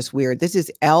this is just weird. This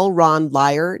is L. Ron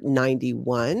Liar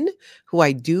 91, who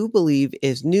I do believe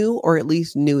is new, or at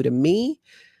least new to me.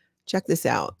 Check this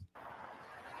out.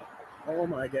 Oh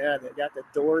my God, they got the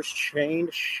doors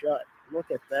chained shut. Look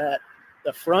at that.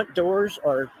 The front doors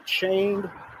are chained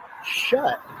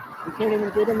shut. You can't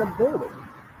even get in the building.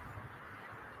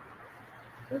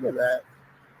 Look at that.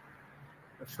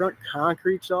 The front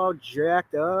concrete's all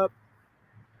jacked up.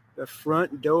 The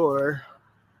front door.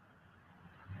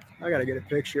 I gotta get a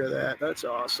picture of that. That's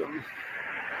awesome.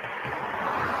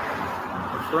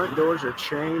 The front doors are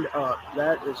chained up.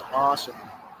 That is awesome.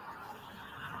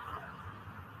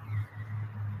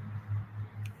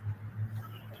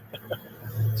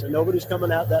 So nobody's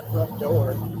coming out that front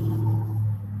door.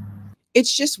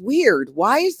 It's just weird.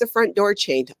 Why is the front door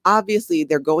chained? Obviously,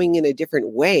 they're going in a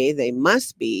different way. They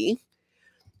must be.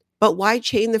 But why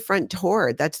chain the front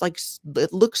door? That's like,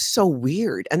 it looks so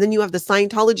weird. And then you have the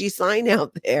Scientology sign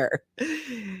out there.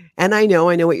 And I know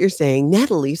what you're saying.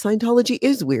 Natalie, Scientology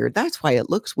is weird. That's why it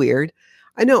looks weird.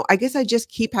 I know. I guess I just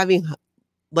keep having,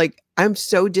 like, I'm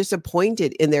so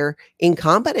disappointed in their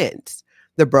incompetence.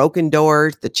 The broken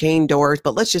doors, the chain doors,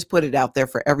 but let's just put it out there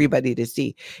for everybody to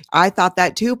see. I thought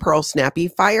that too, Pearl Snappy.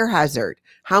 Fire hazard.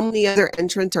 How many other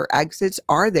entrants or exits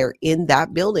are there in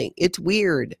that building? It's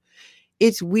weird.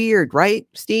 It's weird, right,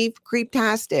 Steve?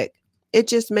 Creeptastic. It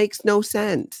just makes no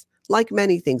sense, like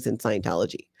many things in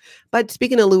Scientology. But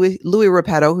speaking of Louis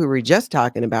Repetto, who we were just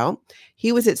talking about,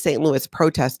 he was at St. Louis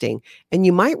protesting. And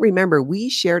you might remember we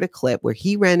shared a clip where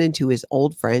he ran into his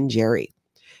old friend, Jerry.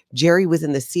 Jerry was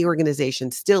in the Sea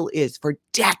organization, still is, for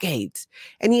decades.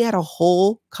 And he had a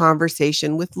whole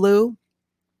conversation with Lou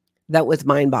that was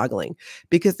mind-boggling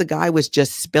because the guy was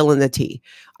just spilling the tea.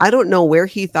 I don't know where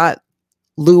he thought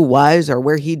Lou was or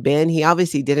where he'd been. He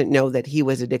obviously didn't know that he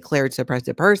was a declared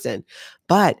suppressive person,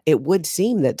 but it would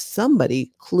seem that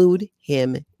somebody clued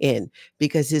him in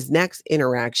because his next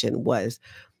interaction was,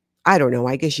 I don't know,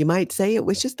 I guess you might say it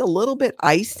was just a little bit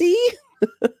icy.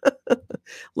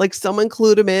 Like someone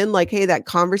clued him in, like, hey, that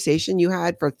conversation you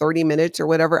had for 30 minutes or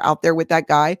whatever out there with that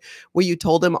guy, where you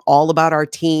told him all about our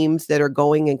teams that are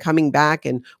going and coming back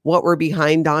and what we're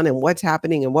behind on and what's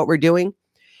happening and what we're doing.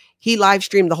 He live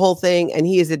streamed the whole thing and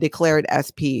he is a declared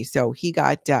SP. So he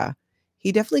got,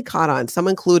 he definitely caught on.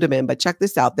 Someone clued him in, but check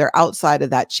this out. They're outside of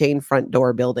that chain front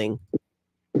door building.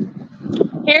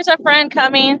 Here's a friend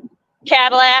coming,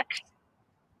 Cadillac.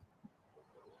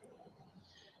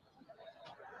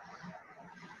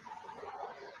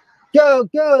 Go,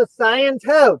 go,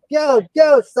 Sciento. Go,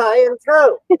 go,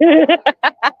 Sciento.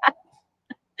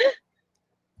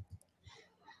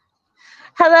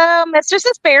 Hello, Mistress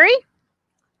is Barry.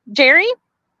 Jerry?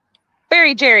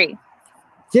 Jerry.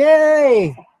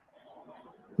 Jerry.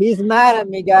 He's mad at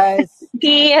me, guys.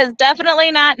 He is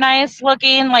definitely not nice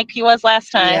looking like he was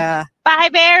last time. Yeah. Bye,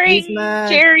 Barry. He's mad.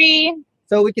 Jerry.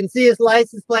 So we can see his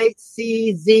license plate,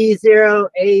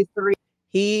 CZ0A3.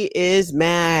 He is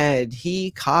mad.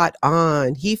 He caught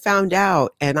on. He found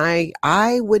out. And I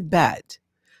would bet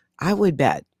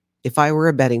if I were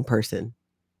a betting person,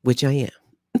 which I am,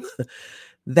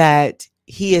 that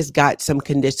he has got some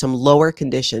lower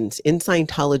conditions. In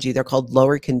Scientology, they're called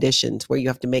lower conditions, where you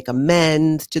have to make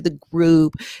amends to the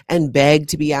group and beg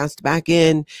to be asked back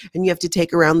in. And you have to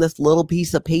take around this little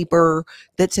piece of paper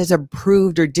that says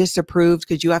approved or disapproved,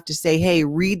 because you have to say, hey,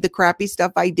 read the crappy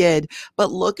stuff I did,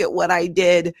 but look at what I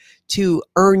did to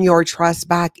earn your trust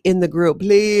back in the group.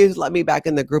 Please let me back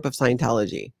in the group of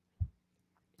Scientology.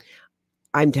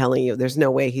 I'm telling you, there's no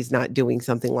way he's not doing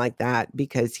something like that,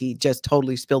 because he just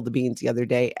totally spilled the beans the other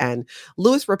day. And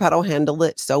Louis Repetto handled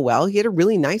it so well. He had a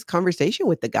really nice conversation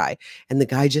with the guy, and the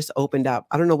guy just opened up.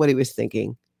 I don't know what he was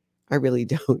thinking. I really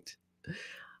don't.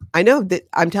 I know that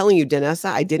I'm telling you,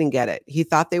 Danessa, I didn't get it. He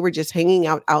thought they were just hanging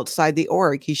out outside the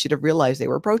org. He should have realized they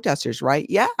were protesters, right?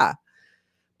 Yeah.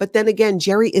 But then again,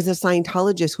 Jerry is a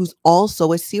Scientologist who's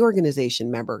also a Sea organization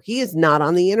member. He is not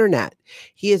on the internet.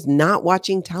 He is not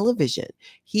watching television.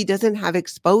 He doesn't have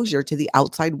exposure to the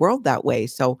outside world that way.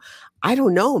 So I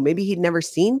don't know. Maybe he'd never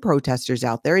seen protesters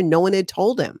out there and no one had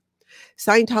told him.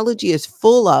 Scientology is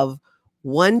full of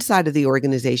one side of the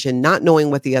organization not knowing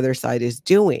what the other side is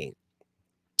doing.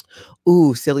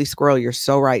 Ooh, silly squirrel, you're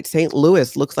so right. St.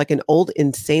 Louis looks like an old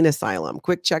insane asylum.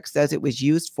 Quick Check says it was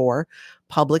used for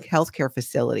public healthcare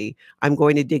facility. I'm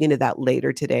going to dig into that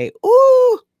later today.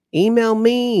 Ooh, email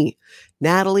me,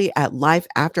 Natalie at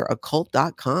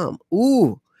lifeafteroccult.com.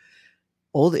 Ooh,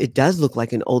 it does look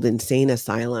like an old insane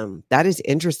asylum. That is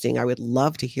interesting. I would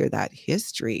love to hear that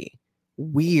history.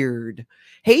 Weird.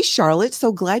 Hey, Charlotte,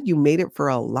 so glad you made it for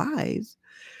alive.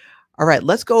 All right,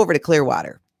 let's go over to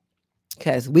Clearwater,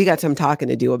 because we got some talking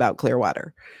to do about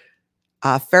Clearwater.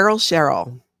 Feral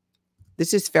Cheryl.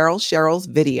 This is Feral Cheryl's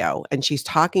video, and she's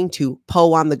talking to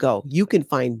Poe on the Go. You can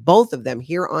find both of them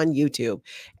here on YouTube,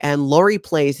 and Lori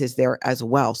Plays is there as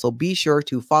well. So be sure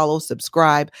to follow,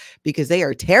 subscribe, because they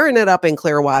are tearing it up in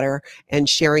Clearwater and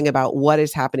sharing about what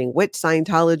is happening with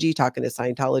Scientology, talking to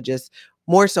Scientologists,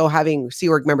 more so having Sea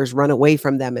Org members run away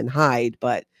from them and hide.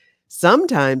 But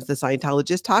sometimes the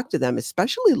Scientologists talk to them,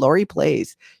 especially Lori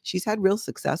Plays. She's had real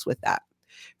success with that.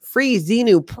 Free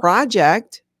Xenu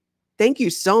Project. Thank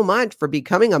you so much for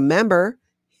becoming a member.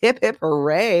 Hip, hip,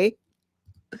 hooray.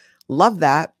 Love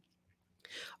that.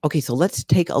 Okay, so let's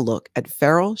take a look at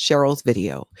Feral Cheryl's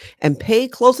video and pay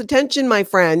close attention, my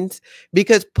friends,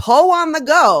 because Poe on the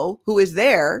Go, who is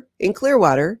there in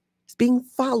Clearwater, is being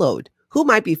followed. Who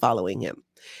might be following him?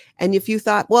 And if you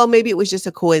thought, well, maybe it was just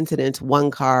a coincidence, one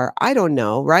car, I don't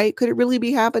know, right? Could it really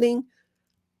be happening?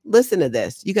 Listen to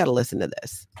this. You got to listen to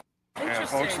this. Yeah,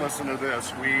 folks, listen to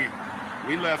this.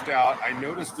 We left out. I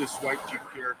noticed this white Jeep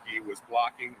Cherokee was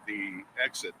blocking the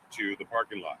exit to the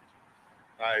parking lot.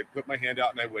 I put my hand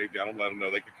out and I waved at them, let them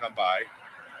know they could come by.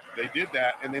 They did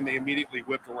that, and then they immediately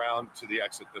whipped around to the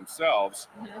exit themselves,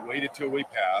 waited till we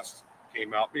passed,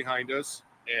 came out behind us,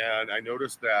 and I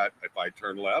noticed that if I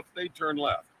turn left, they turn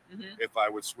left. If I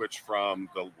would switch from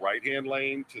the right-hand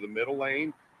lane to the middle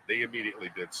lane, they immediately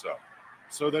did so.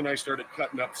 So then I started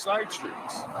cutting up side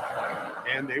streets,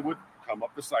 and they would come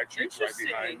up the side streets right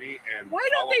behind me and Why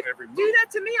don't follow they every move. do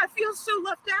that to me? I feel so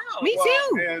left out. Me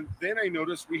too. And then I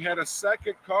noticed we had a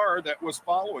second car that was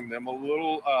following them, a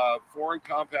little foreign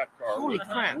compact car Holy with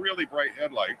crap. really bright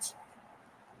headlights.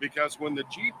 Because when the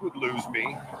Jeep would lose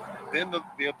me, then the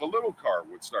little car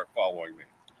would start following me.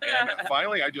 And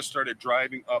finally, I just started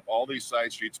driving up all these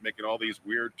side streets, making all these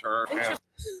weird turns.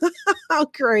 How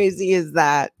crazy is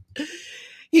that?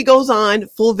 He goes on,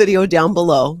 full video down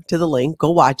below to the link.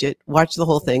 Go watch it. Watch the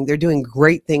whole thing. They're doing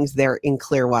great things there in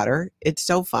Clearwater. It's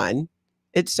so fun.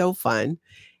 It's so fun.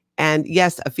 And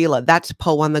yes, Afila, that's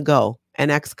Poe on the go, an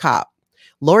ex-cop.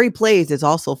 Lori Plays is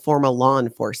also former law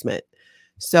enforcement.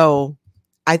 So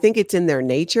I think it's in their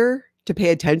nature to pay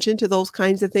attention to those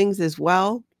kinds of things as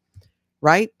well.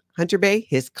 Right? Hunter Bay,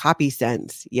 his copy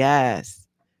sense. Yes,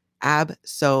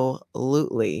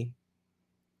 absolutely.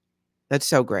 That's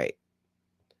so great.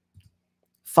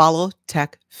 Follow,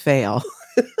 tech, fail.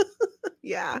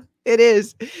 Yeah, it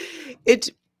is. It's,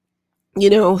 you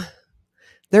know,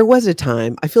 there was a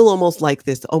time, I feel almost like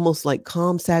this, almost like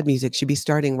calm, sad music should be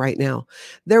starting right now.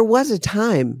 There was a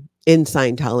time in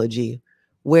Scientology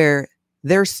where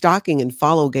their stalking and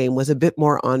follow game was a bit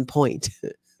more on point.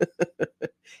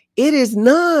 It is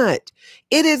not.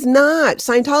 It is not.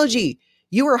 Scientology,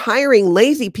 you are hiring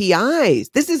lazy PIs.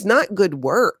 This is not good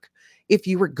work. If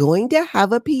you were going to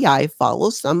have a PI follow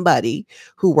somebody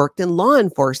who worked in law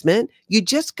enforcement, you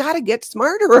just got to get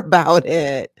smarter about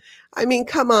it. I mean,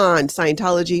 come on,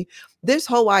 Scientology. This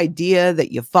whole idea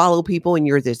that you follow people and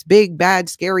you're this big, bad,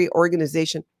 scary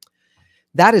organization,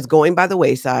 that is going by the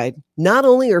wayside. Not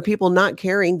only are people not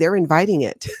caring, they're inviting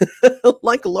it.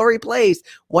 Like Lori Plays.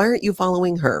 Why aren't you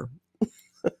following her?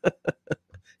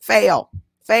 Fail,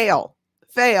 fail,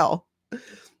 fail.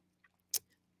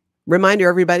 Reminder,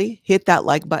 everybody, hit that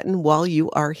like button while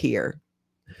you are here.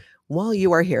 While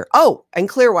you are here. Oh, and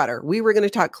Clearwater. We were going to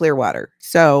talk Clearwater.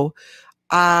 So,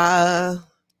 sorry,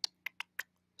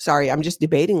 I'm just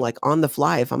debating like on the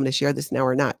fly if I'm going to share this now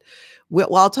or not.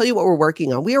 Well, I'll tell you what we're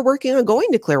working on. We are working on going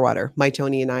to Clearwater. My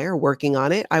Tony and I are working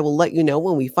on it. I will let you know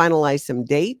when we finalize some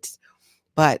dates,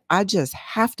 but I just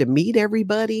have to meet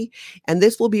everybody. And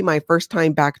this will be my first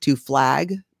time back to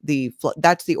Flag.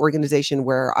 That's the organization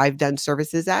where I've done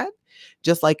services at,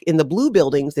 just like in the blue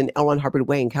buildings in L1 Hubbard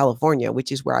Way in California,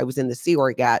 which is where I was in the Sea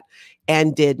Org at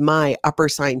and did my upper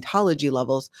Scientology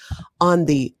levels on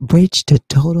the Bridge to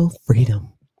Total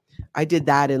Freedom. I did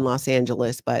that in Los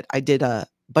Angeles, but I did a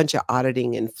bunch of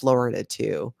auditing in Florida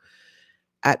too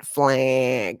at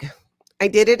Flag. I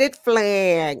did it at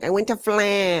Flag. I went to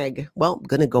Flag. Well, I'm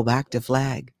going to go back to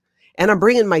Flag. And I'm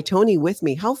bringing my Tony with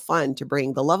me. How fun to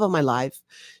bring the love of my life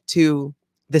to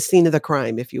the scene of the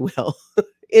crime, if you will,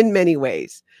 in many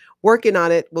ways. Working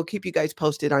on it. We'll keep you guys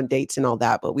posted on dates and all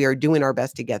that, but we are doing our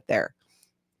best to get there.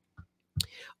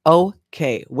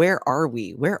 Okay, where are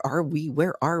we? Where are we?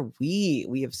 Where are we?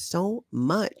 We have so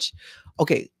much.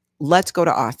 Okay, let's go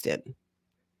to Austin.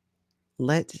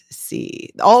 Let's see.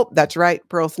 Oh, that's right,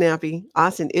 Pearl Snappy.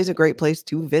 Austin is a great place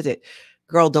to visit.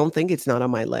 Girl, don't think it's not on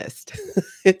my list.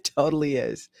 It totally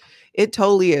is. It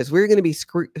totally is. We're going to be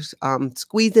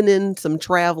squeezing in some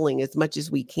traveling as much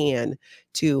as we can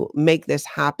to make this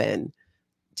happen,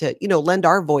 to, you know, lend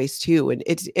our voice too. And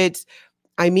it's,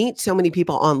 I meet so many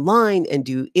people online and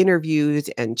do interviews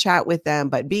and chat with them,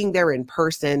 but being there in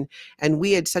person, and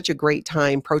we had such a great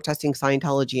time protesting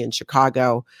Scientology in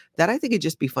Chicago that I think it'd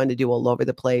just be fun to do all over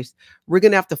the place. We're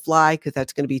going to have to fly because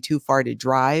that's going to be too far to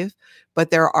drive, but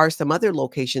there are some other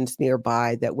locations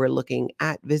nearby that we're looking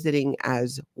at visiting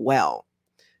as well.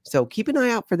 So keep an eye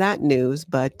out for that news,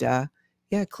 but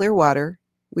yeah, Clearwater,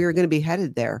 we are going to be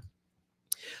headed there.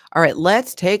 All right,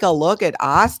 let's take a look at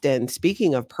Austin.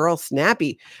 Speaking of Pearl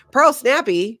Snappy,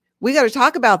 we got to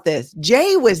talk about this.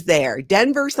 Jay was there.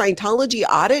 Denver Scientology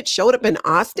audit showed up in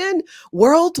Austin.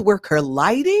 Worlds were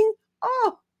colliding.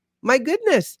 Oh, my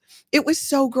goodness. It was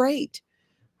so great.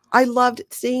 I loved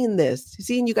seeing this,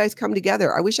 seeing you guys come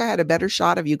together. I wish I had a better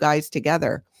shot of you guys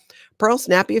together. Pearl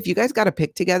Snappy, if you guys got a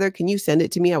pic together, can you send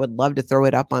it to me? I would love to throw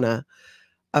it up on a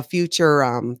future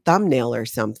thumbnail or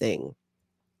something.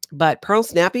 But Pearl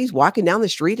Snappy's walking down the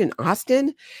street in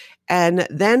Austin, and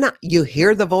then you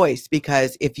hear the voice,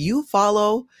 because if you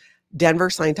follow Denver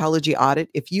Scientology audit,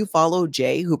 if you follow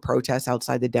Jay, who protests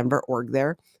outside the Denver org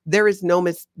there's no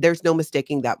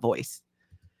mistaking that voice.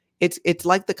 It's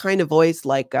like the kind of voice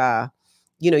like,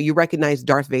 you know, you recognize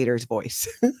Darth Vader's voice,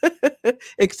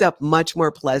 except much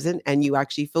more pleasant, and you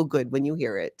actually feel good when you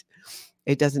hear it.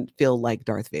 It doesn't feel like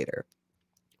Darth Vader.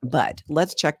 But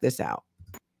let's check this out.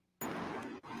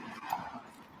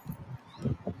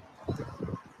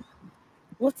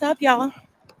 What's up, y'all?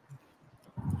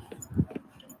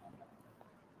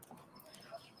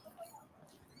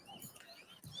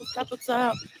 What's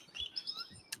up?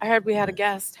 I heard we had a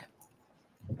guest,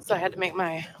 so I had to make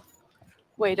my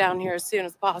way down here as soon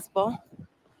as possible.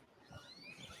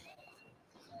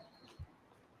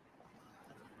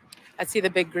 I see the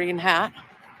big green hat.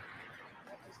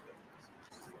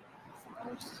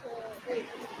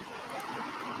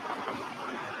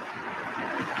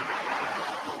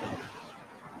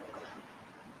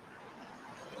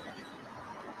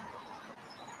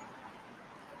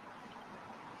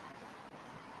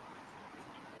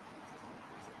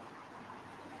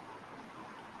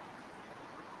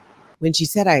 When she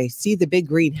said, I see the big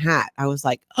green hat, I was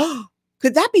like, oh,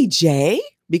 could that be Jay?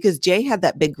 Because Jay had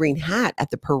that big green hat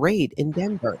at the parade in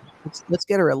Denver. Let's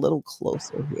get her a little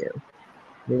closer here.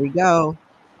 Here we go.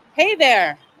 Hey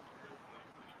there.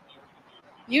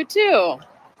 You too.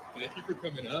 Thank you for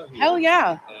coming out here. Hell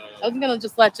yeah. I was going to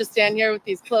just let you stand here with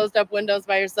these closed up windows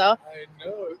by yourself. I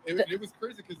know. It was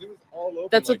crazy because it was all open.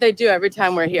 That's what they do every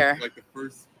time we're here. Like the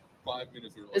first 5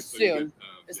 minutes. Or As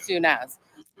soon as.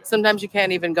 Sometimes you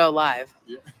can't even go live.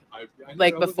 Yeah, I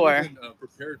like before. I wasn't even,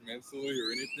 prepared mentally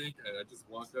or anything, and I just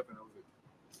walked up and I was like,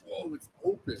 "Oh, it's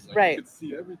open! Like, right, you could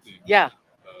see everything." Yeah.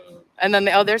 And then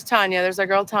there's Tanya. There's our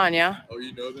girl Tanya. Oh,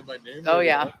 you know them by name? Oh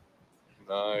yeah.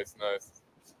 Nice.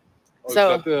 Oh,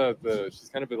 so is that she's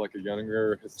kind of like a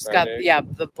younger Hispanic. She's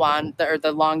got the blonde or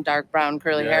the long dark brown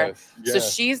curly hair. So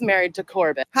she's married to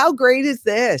Corbin. How great is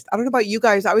this? I don't know about you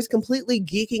guys. I was completely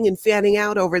geeking and fanning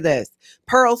out over this.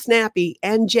 Pearl Snappy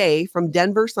and Jay from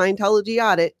Denver Scientology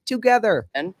Audit together.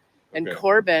 And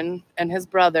Corbin and his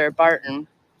brother Barton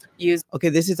used. Okay,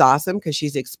 this is awesome because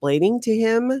she's explaining to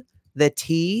him the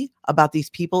tea about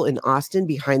these people in Austin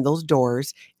behind those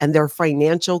doors and their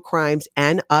financial crimes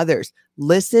and others.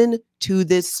 Listen to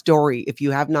this story if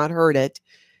you have not heard it.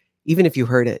 Even if you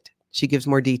heard it, she gives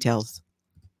more details.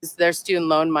 Their student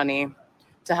loan money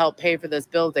to help pay for this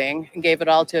building and gave it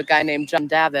all to a guy named John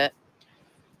Davitt.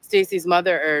 Stacy's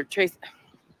mother, or Tracy,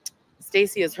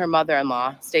 Stacy is her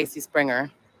mother-in-law, Stacy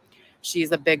Springer.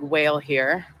 She's a big whale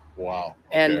here. Wow.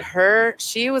 Okay. And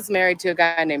she was married to a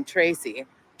guy named Tracy.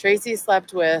 Tracy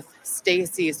slept with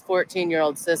Stacy's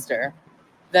 14-year-old sister.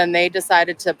 Then they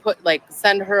decided to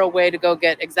send her away to go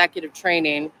get executive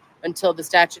training until the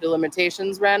statute of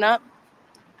limitations ran up.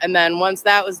 And then once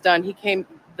that was done,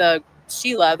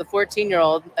 Sheila, the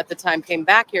 14-year-old at the time, came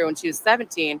back here when she was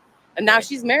 17. And now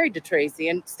she's married to Tracy,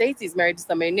 and Stacy's married to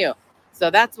somebody new.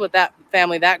 So that's what that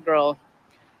family, that girl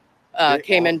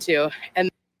came into.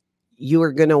 And you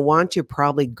are going to want to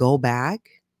probably go back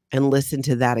and listen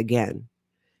to that again,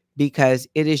 because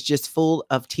it is just full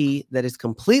of tea that is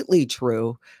completely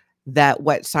true, that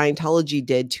what Scientology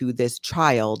did to this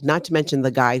child, not to mention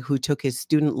the guy who took his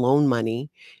student loan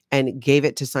money and gave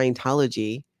it to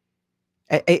Scientology.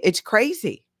 It's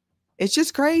crazy. It's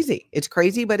just crazy. It's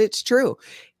crazy, but it's true.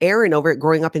 Aaron over at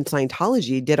Growing Up in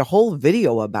Scientology did a whole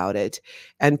video about it.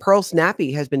 And Pearl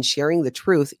Snappy has been sharing the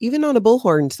truth, even on a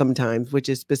bullhorn sometimes, which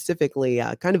is specifically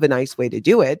kind of a nice way to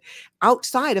do it,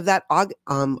 outside of that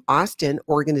Austin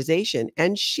organization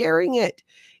and sharing it.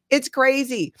 It's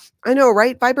crazy. I know,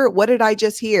 right, Viber? What did I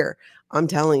just hear? I'm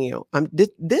telling you,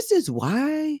 this is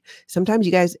why sometimes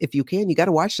you guys, if you can, you got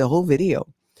to watch the whole video.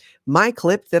 My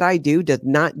clip that I do does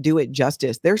not do it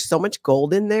justice. There's so much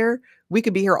gold in there. We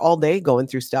could be here all day going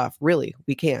through stuff. Really,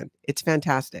 we can. It's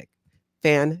fantastic.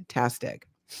 Fantastic.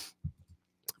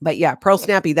 But yeah, Pearl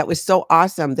Snappy, that was so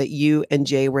awesome that you and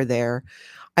Jay were there.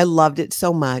 I loved it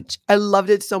so much. I loved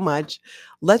it so much.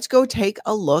 Let's go take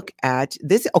a look at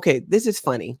this. Okay, this is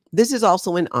funny. This is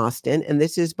also in Austin, and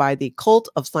this is by the Cult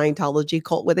of Scientology,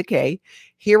 Cult with a K,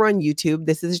 here on YouTube.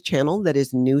 This is a channel that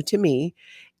is new to me,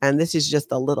 and this is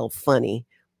just a little funny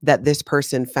that this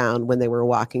person found when they were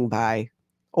walking by.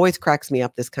 Always cracks me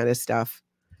up, this kind of stuff.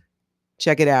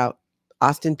 Check it out.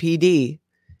 Austin PD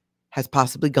has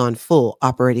possibly gone full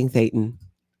operating Thetan.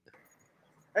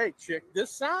 Hey, check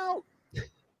this out.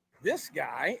 This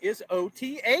guy is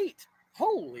OT8.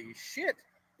 Holy shit.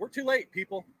 We're too late,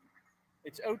 people.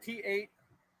 It's OT8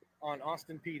 on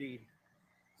Austin PD.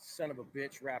 Son of a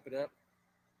bitch, wrap it up.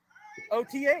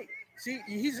 OT8. See,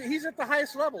 he's at the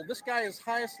highest level. This guy is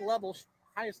highest level,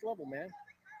 man.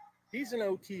 He's an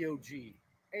OTOG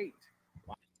 8.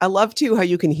 I love too how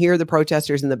you can hear the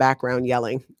protesters in the background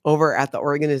yelling over at the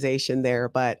organization there,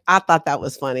 but I thought that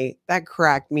was funny. That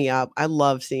cracked me up. I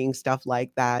love seeing stuff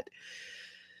like that.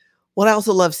 What I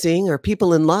also love seeing are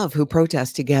people in love who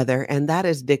protest together, and that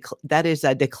is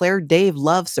Declare Dave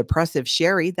Love Suppressive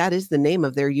Sherry. That is the name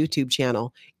of their YouTube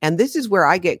channel. And this is where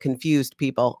I get confused,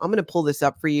 people. I'm going to pull this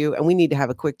up for you, and we need to have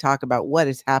a quick talk about what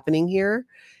is happening here,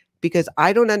 because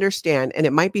I don't understand, and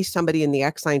it might be somebody in the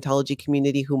ex-Scientology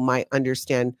community who might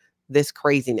understand this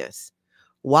craziness?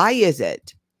 Why is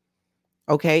it?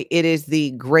 Okay, it is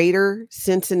the Greater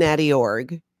Cincinnati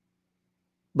Org,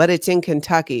 but it's in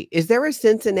Kentucky. Is there a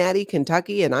Cincinnati,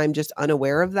 Kentucky, and I'm just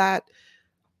unaware of that?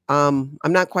 I'm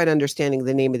not quite understanding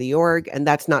the name of the org, and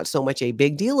that's not so much a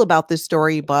big deal about this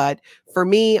story, but for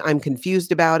me, I'm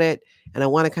confused about it, and I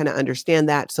want to kind of understand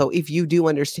that. So if you do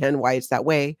understand why it's that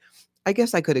way, I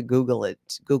guess I could have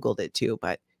Googled it too,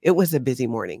 but it was a busy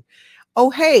morning. Oh,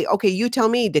 hey, okay, you tell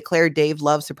me, declared Dave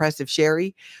Love Suppressive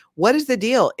Sherry. What is the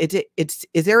deal? Is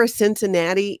there a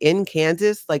Cincinnati in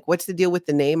Kansas? Like, what's the deal with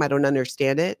the name? I don't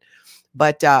understand it.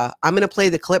 But I'm going to play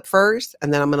the clip first,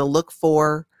 and then I'm going to look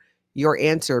for your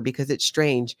answer because it's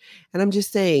strange. And I'm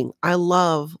just saying, I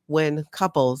love when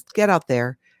couples get out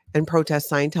there and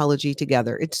protest Scientology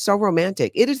together. It's so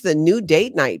romantic. It is the new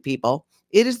date night, people.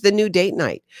 It is the new date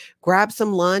night. Grab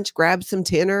some lunch, grab some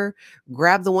dinner,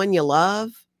 grab the one you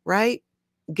love, right?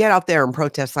 Get out there and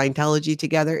protest Scientology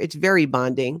together. It's very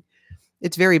bonding.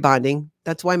 It's very bonding.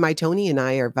 That's why my Tony and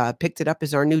I have picked it up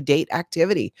as our new date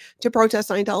activity to protest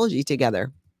Scientology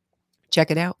together. Check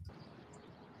it out.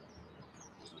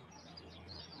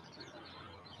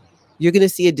 You're going to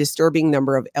see a disturbing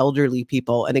number of elderly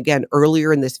people. And again,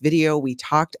 earlier in this video, we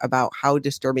talked about how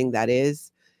disturbing that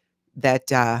is, that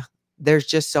there's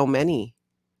just so many.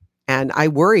 And I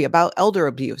worry about elder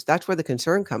abuse. That's where the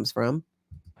concern comes from.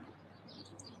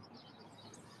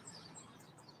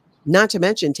 Not to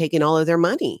mention taking all of their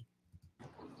money.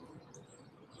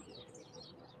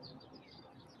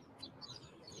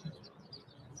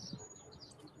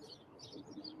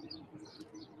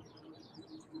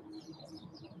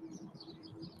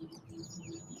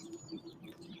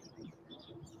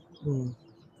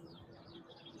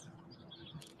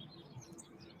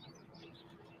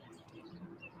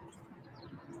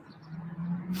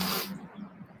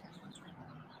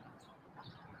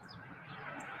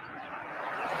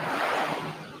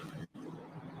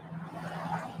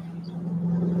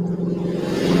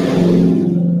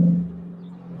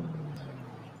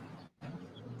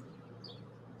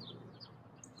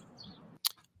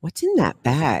 What's in that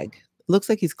bag? It looks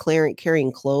like he's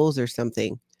carrying clothes or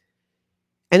something.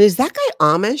 And is that guy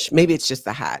Amish? Maybe it's just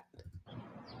the hat.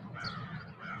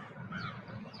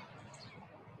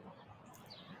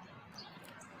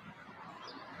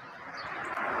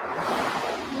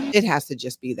 It has to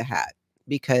just be the hat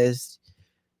because,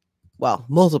 well,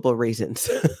 multiple reasons.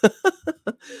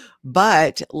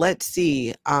 But let's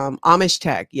see. Amish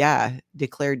tech. Yeah,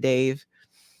 declared Dave.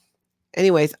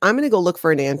 Anyways, I'm going to go look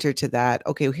for an answer to that.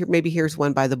 Okay, here's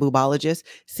one by the Boobologist.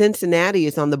 Cincinnati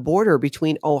is on the border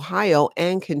between Ohio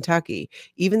and Kentucky.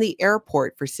 Even the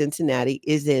airport for Cincinnati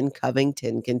is in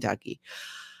Covington, Kentucky.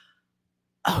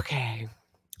 Okay,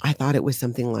 I thought it was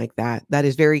something like that. That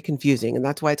is very confusing, and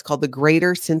that's why it's called the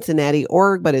Greater Cincinnati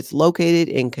Org, but it's located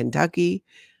in Kentucky.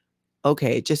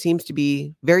 Okay, it just seems to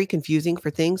be very confusing for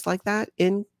things like that.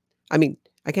 I mean,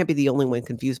 I can't be the only one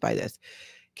confused by this.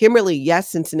 Kimberly, yes,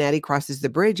 Cincinnati crosses the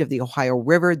bridge of the Ohio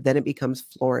River, then it becomes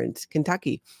Florence,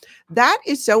 Kentucky. That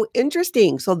is so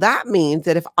interesting. So that means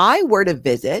that if I were to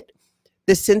visit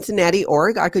the Cincinnati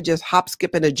Org, I could just hop,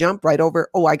 skip, and a jump right over.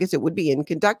 Oh, I guess it would be in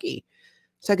Kentucky.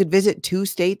 So I could visit 2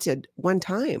 states at one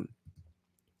time.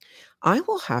 I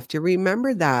will have to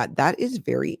remember that. That is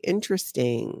very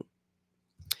interesting.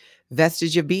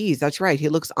 Vestige of Bees. That's right. He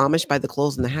looks Amish by the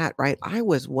clothes and the hat, right? I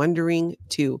was wondering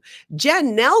too.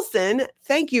 Jen Nelson,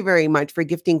 thank you very much for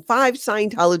gifting 5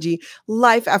 Scientology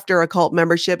Life After Occult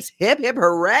memberships. Hip, hip,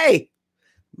 hooray.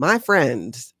 My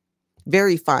friends.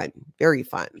 Very fun. Very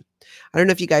fun. I don't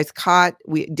know if you guys caught,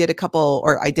 we did a couple,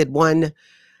 or I did one.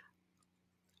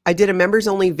 I did a members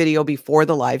only video before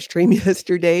the live stream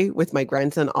yesterday with my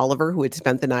grandson, Oliver, who had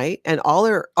spent the night. And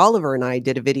Oliver and I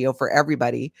did a video for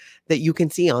everybody that you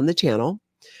can see on the channel.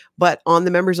 But on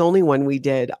the members only one we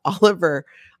did, Oliver,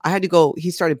 I had to go, he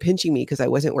started pinching me because I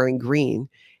wasn't wearing green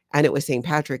and it was St.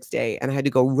 Patrick's Day. And I had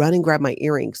to go run and grab my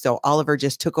earrings. So Oliver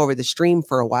just took over the stream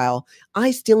for a while. I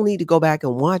still need to go back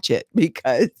and watch it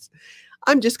because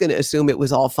I'm just going to assume it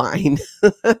was all fine.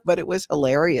 But it was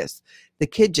hilarious. The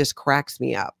kid just cracks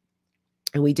me up.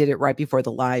 And we did it right before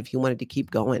the live. He wanted to keep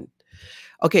going.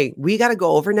 Okay, we got to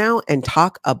go over now and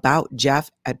talk about Jeff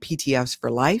at PTFs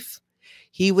for Life.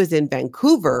 He was in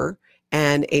Vancouver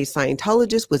and a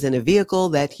Scientologist was in a vehicle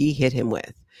that he hit him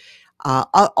with.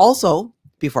 Also,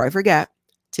 before I forget,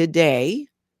 today,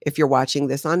 if you're watching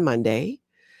this on Monday,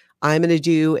 I'm going to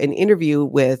do an interview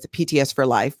with PTS for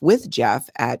Life with Jeff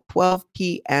at 12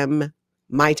 p.m.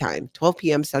 my time, 12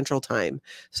 p.m. Central Time.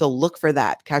 So look for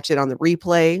that. Catch it on the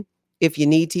replay if you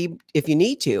need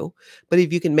to. But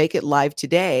if you can make it live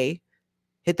today,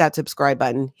 hit that subscribe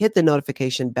button, hit the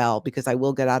notification bell, because I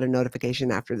will get out a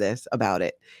notification after this about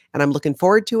it. And I'm looking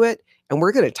forward to it. And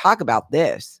we're going to talk about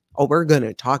this. Oh, we're going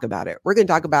to talk about it. We're going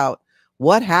to talk about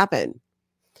what happened.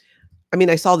 I mean,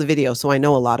 I saw the video, so I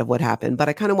know a lot of what happened, but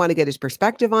I kind of want to get his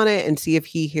perspective on it and see if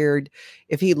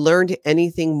he learned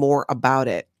anything more about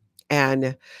it.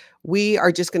 And we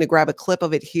are just going to grab a clip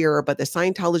of it here, but the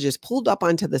Scientologist pulled up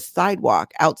onto the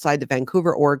sidewalk outside the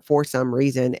Vancouver org for some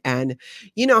reason. And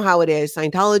you know how it is.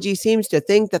 Scientology seems to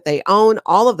think that they own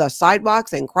all of the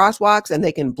sidewalks and crosswalks, and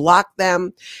they can block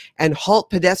them and halt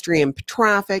pedestrian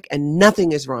traffic, and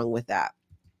nothing is wrong with that.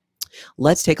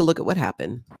 Let's take a look at what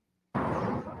happened.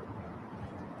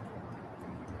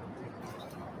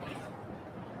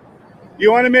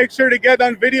 You want to make sure to get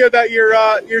on video that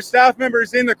your staff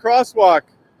members in the crosswalk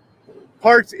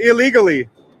parked illegally.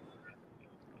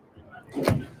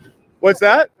 What's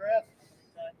that?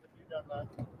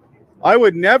 I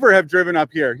would never have driven up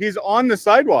here. He's on the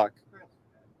sidewalk.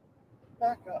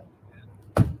 Back up.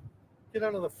 Get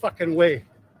out of the fucking way.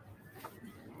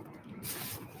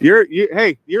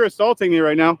 Hey, you're assaulting me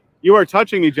right now. You are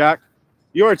touching me, Jack.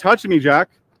 You are touching me, Jack.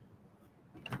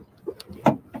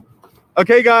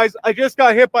 Okay, guys, I just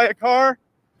got hit by a car.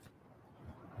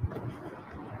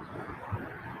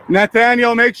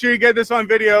 Nathaniel, make sure you get this on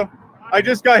video. I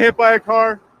just got hit by a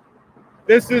car.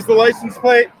 This is the license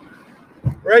plate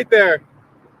right there.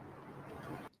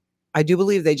 I do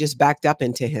believe they just backed up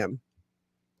into him.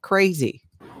 Crazy.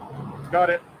 Got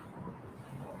it.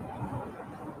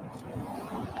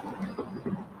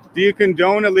 Do you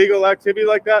condone illegal activity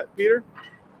like that, Peter?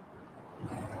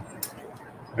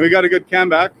 And we got a good cam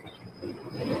back.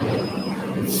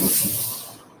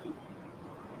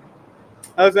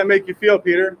 How does that make you feel,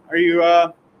 Peter? Are you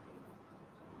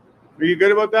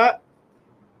good about that?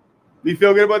 Do you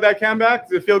feel good about that cam back?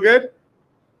 Does it feel good?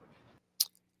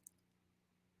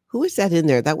 Who is that in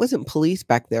there? That wasn't police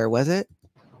back there, was it?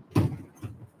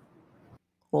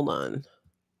 Hold on.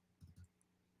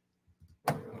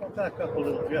 Back up a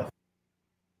little, Jeff.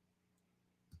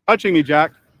 Touching me,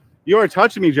 Jack. You are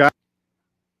touching me, Jack.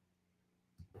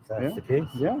 That's the case?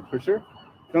 Yeah, for sure.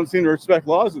 Don't seem to respect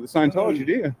laws of the Scientology,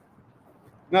 do you?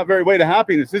 Not very way to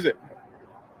happiness, is it?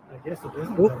 I guess it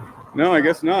isn't. No, I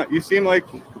guess not. You seem like...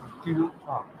 Do not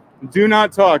talk. Do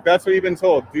not talk. That's what you've been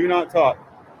told. Do not talk.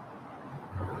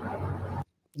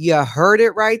 You heard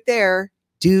it right there.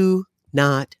 Do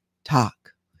not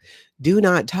talk. Do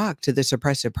not talk to the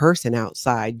suppressive person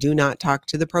outside. Do not talk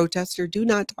to the protester. Do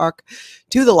not talk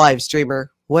to the live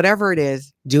streamer. Whatever it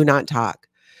is, do not talk.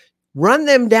 Run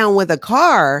them down with a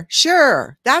car.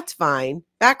 Sure, that's fine.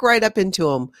 Back right up into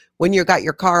them when you got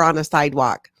your car on a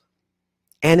sidewalk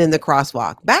and in the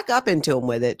crosswalk. Back up into them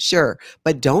with it. Sure,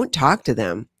 but don't talk to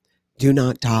them. Do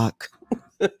not talk.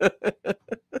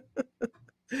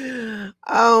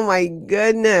 Oh my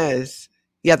goodness.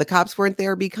 Yeah, the cops weren't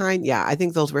there. Be kind. Yeah, I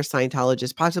think those were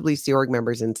Scientologists, possibly Sea Org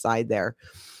members inside there.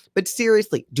 But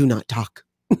seriously, do not talk.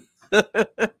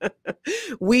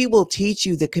 We will teach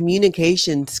you the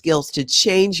communication skills to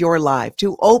change your life,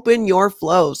 to open your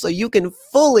flow so you can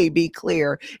fully be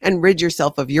clear and rid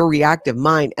yourself of your reactive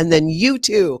mind. And then you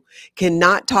too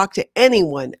cannot talk to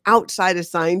anyone outside of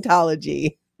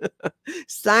Scientology.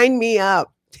 Sign me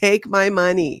up. Take my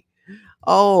money.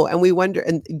 Oh,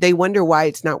 and they wonder why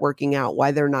it's not working out,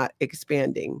 why they're not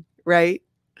expanding, right?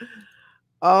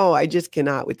 Oh, I just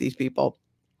cannot with these people.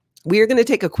 We are going to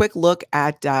take a quick look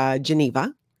at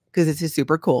Geneva, because this is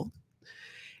super cool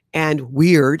and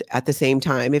weird at the same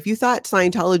time. If you thought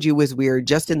Scientology was weird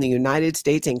just in the United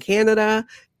States and Canada,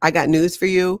 I got news for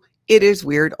you. It is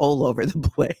weird all over the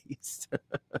place.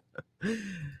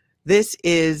 This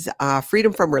is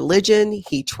Freedom from Religion.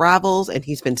 He travels and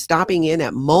he's been stopping in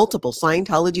at multiple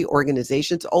Scientology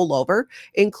organizations all over,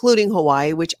 including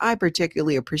Hawaii, which I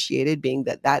particularly appreciated, being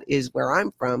that that is where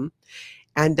I'm from.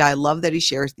 And I love that he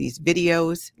shares these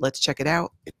videos. Let's check it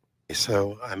out.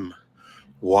 So I'm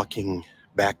walking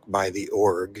back by the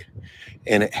org,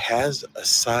 and it has a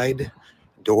side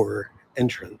door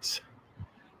entrance.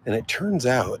 And it turns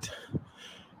out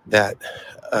that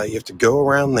you have to go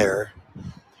around there,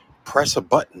 press a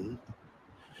button,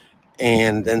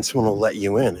 and then someone will let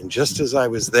you in. And just as I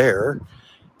was there,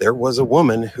 there was a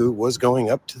woman who was going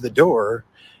up to the door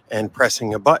and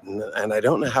pressing a button. And I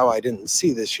don't know how I didn't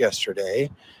see this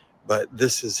yesterday, but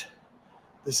this is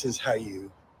how you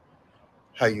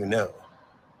know.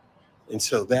 And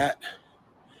so that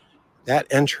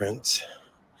entrance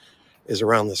is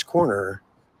around this corner,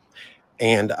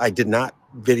 and I did not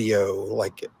video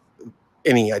like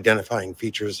any identifying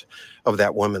features of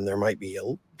that woman. There might be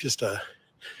just a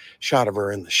shot of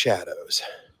her in the shadows.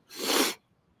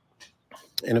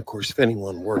 And of course, if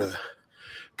anyone were to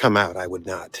come out, I would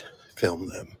not film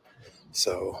them.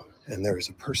 So, and there's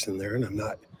a person there, and I'm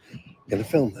not going to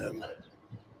film them.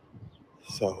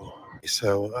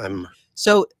 So I'm.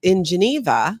 So in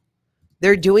Geneva,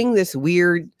 they're doing this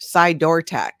weird side door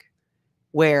tech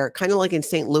where, kind of like in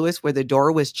St. Louis, where the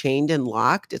door was chained and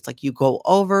locked. It's like you go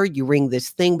over, you ring this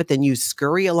thing, but then you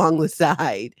scurry along the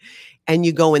side and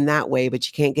you go in that way, but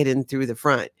you can't get in through the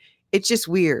front. It's just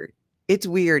weird. It's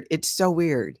weird. It's so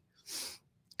weird.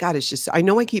 God, it's just, I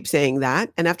know I keep saying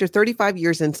that. And after 35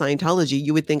 years in Scientology,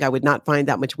 you would think I would not find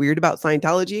that much weird about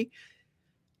Scientology.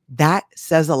 That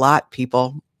says a lot,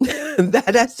 people.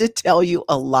 That has to tell you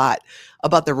a lot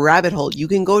about the rabbit hole you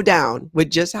can go down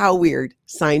with just how weird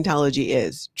Scientology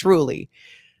is. Truly.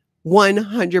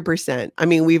 100%. I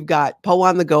mean, we've got Poe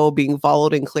on the go being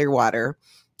followed in Clearwater,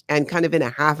 and kind of in a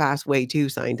half-ass way too,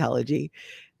 Scientology.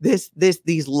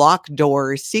 These locked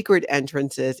doors, secret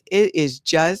entrances, it is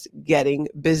just getting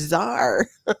bizarre.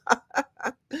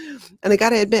 And I got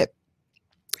to admit,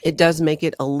 it does make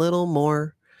it a little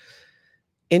more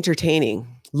entertaining.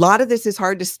 A lot of this is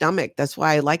hard to stomach. That's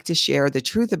why I like to share the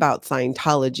truth about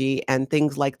Scientology and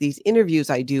things like these interviews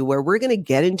I do where we're going to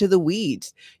get into the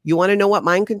weeds. You want to know what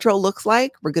mind control looks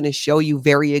like? We're going to show you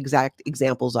very exact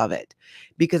examples of it,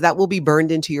 because that will be burned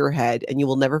into your head and you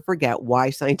will never forget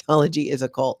why Scientology is a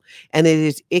cult. And it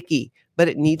is icky, but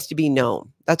it needs to be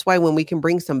known. That's why when we can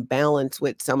bring some balance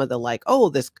with some of the like, oh,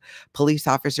 this police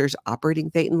officer's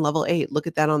operating Thetan level 8. Look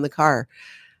at that on the car.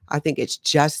 I think it's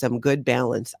just some good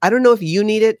balance. I don't know if you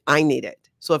need it. I need it.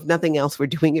 So if nothing else, we're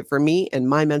doing it for me and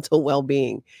my mental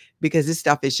well-being, because this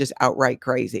stuff is just outright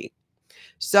crazy.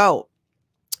 So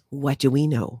what do we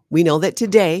know? We know that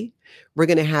today we're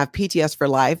going to have PTS for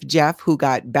life. Jeff, who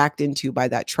got backed into by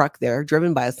that truck there,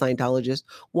 driven by a Scientologist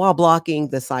while blocking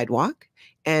the sidewalk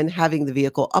and having the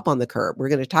vehicle up on the curb. We're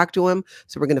going to talk to him.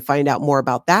 So we're going to find out more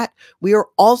about that. We are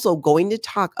also going to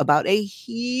talk about a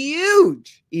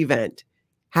huge event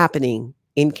happening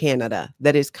in Canada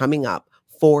that is coming up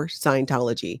for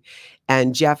Scientology.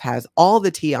 And Jeff has all the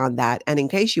tea on that. And in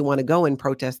case you want to go and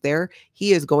protest there,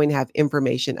 he is going to have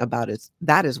information about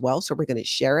that as well. So we're going to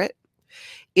share it.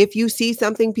 If you see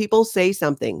something, people, say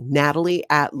something. Natalie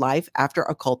at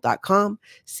lifeafteroccult.com.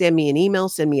 Send me an email,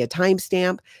 send me a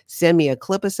timestamp, send me a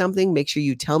clip of something. Make sure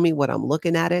you tell me what I'm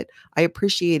looking at it. I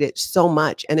appreciate it so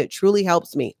much. And it truly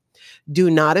helps me. Do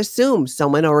not assume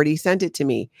someone already sent it to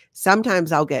me.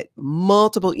 Sometimes I'll get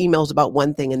multiple emails about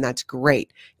one thing, and that's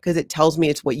great because it tells me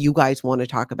it's what you guys want to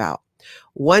talk about.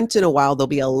 Once in a while, there'll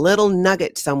be a little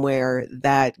nugget somewhere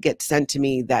that gets sent to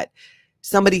me that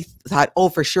somebody thought, oh,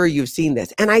 for sure you've seen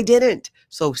this. And I didn't.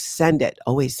 So send it.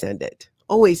 Always send it.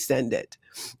 Always send it.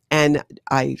 And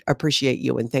I appreciate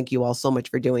you. And thank you all so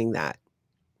much for doing that.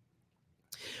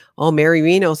 Oh, Mary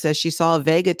Reno says she saw a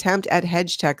vague attempt at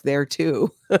hedge tech there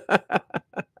too.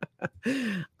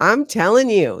 I'm telling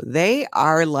you, they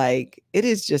are like, it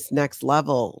is just next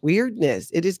level weirdness.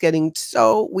 It is getting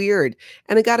so weird.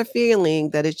 And I got a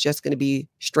feeling that it's just going to be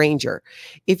stranger.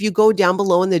 If you go down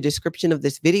below in the description of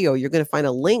this video, you're going to find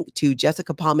a link to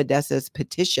Jessica Palmedessa's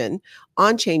petition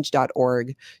on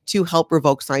change.org to help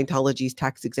revoke Scientology's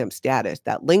tax exempt status.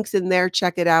 That link's in there.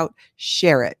 Check it out.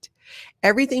 Share it.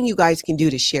 Everything you guys can do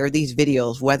to share these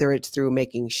videos, whether it's through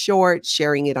making shorts,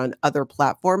 sharing it on other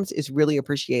platforms, is really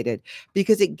appreciated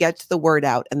because it gets the word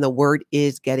out, and the word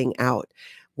is getting out.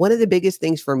 One of the biggest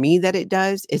things for me that it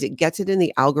does is it gets it in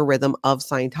the algorithm of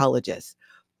Scientologists.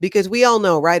 Because we all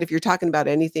know, right? If you're talking about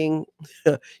anything,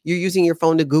 you're using your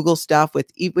phone to Google stuff,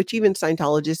 which even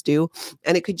Scientologists do.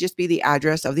 And it could just be the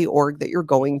address of the org that you're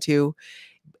going to.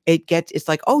 It's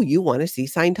like, oh, you want to see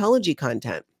Scientology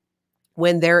content.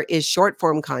 When there is short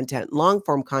form content, long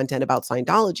form content about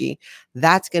Scientology,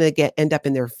 that's going to end up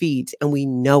in their feeds. And we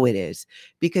know it is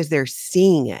because they're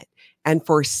seeing it. And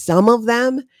for some of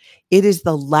them, it is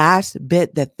the last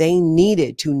bit that they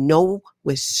needed to know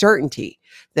with certainty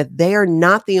that they are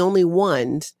not the only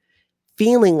ones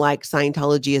feeling like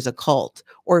Scientology is a cult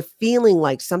or feeling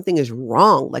like something is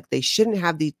wrong, like they shouldn't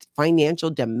have these financial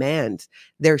demands.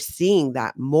 They're seeing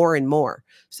that more and more.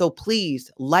 So please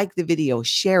like the video,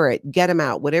 share it, get them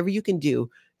out, whatever you can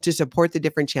do to support the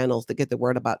different channels that get the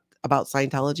word about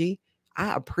Scientology.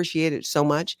 I appreciate it so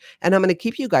much. And I'm going to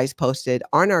keep you guys posted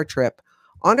on our trip,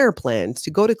 on our plans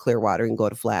to go to Clearwater and go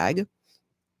to Flag,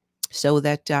 so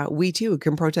that we too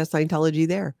can protest Scientology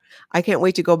there. I can't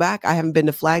wait to go back. I haven't been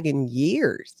to Flag in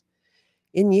years.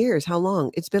 In years. How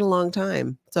long? It's been a long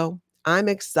time. So I'm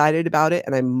excited about it.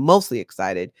 And I'm mostly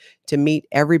excited to meet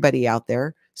everybody out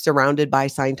there surrounded by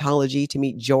Scientology, to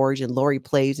meet George and Lori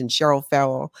Plays and Cheryl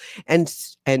Farrell and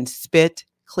Spit,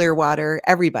 Clearwater,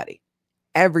 everybody.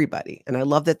 everybody. And I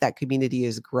love that that community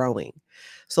is growing.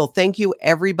 So thank you,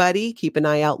 everybody. Keep an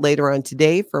eye out later on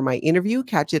today for my interview.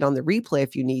 Catch it on the replay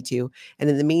if you need to. And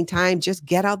in the meantime, just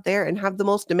get out there and have the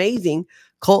most amazing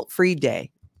cult-free day.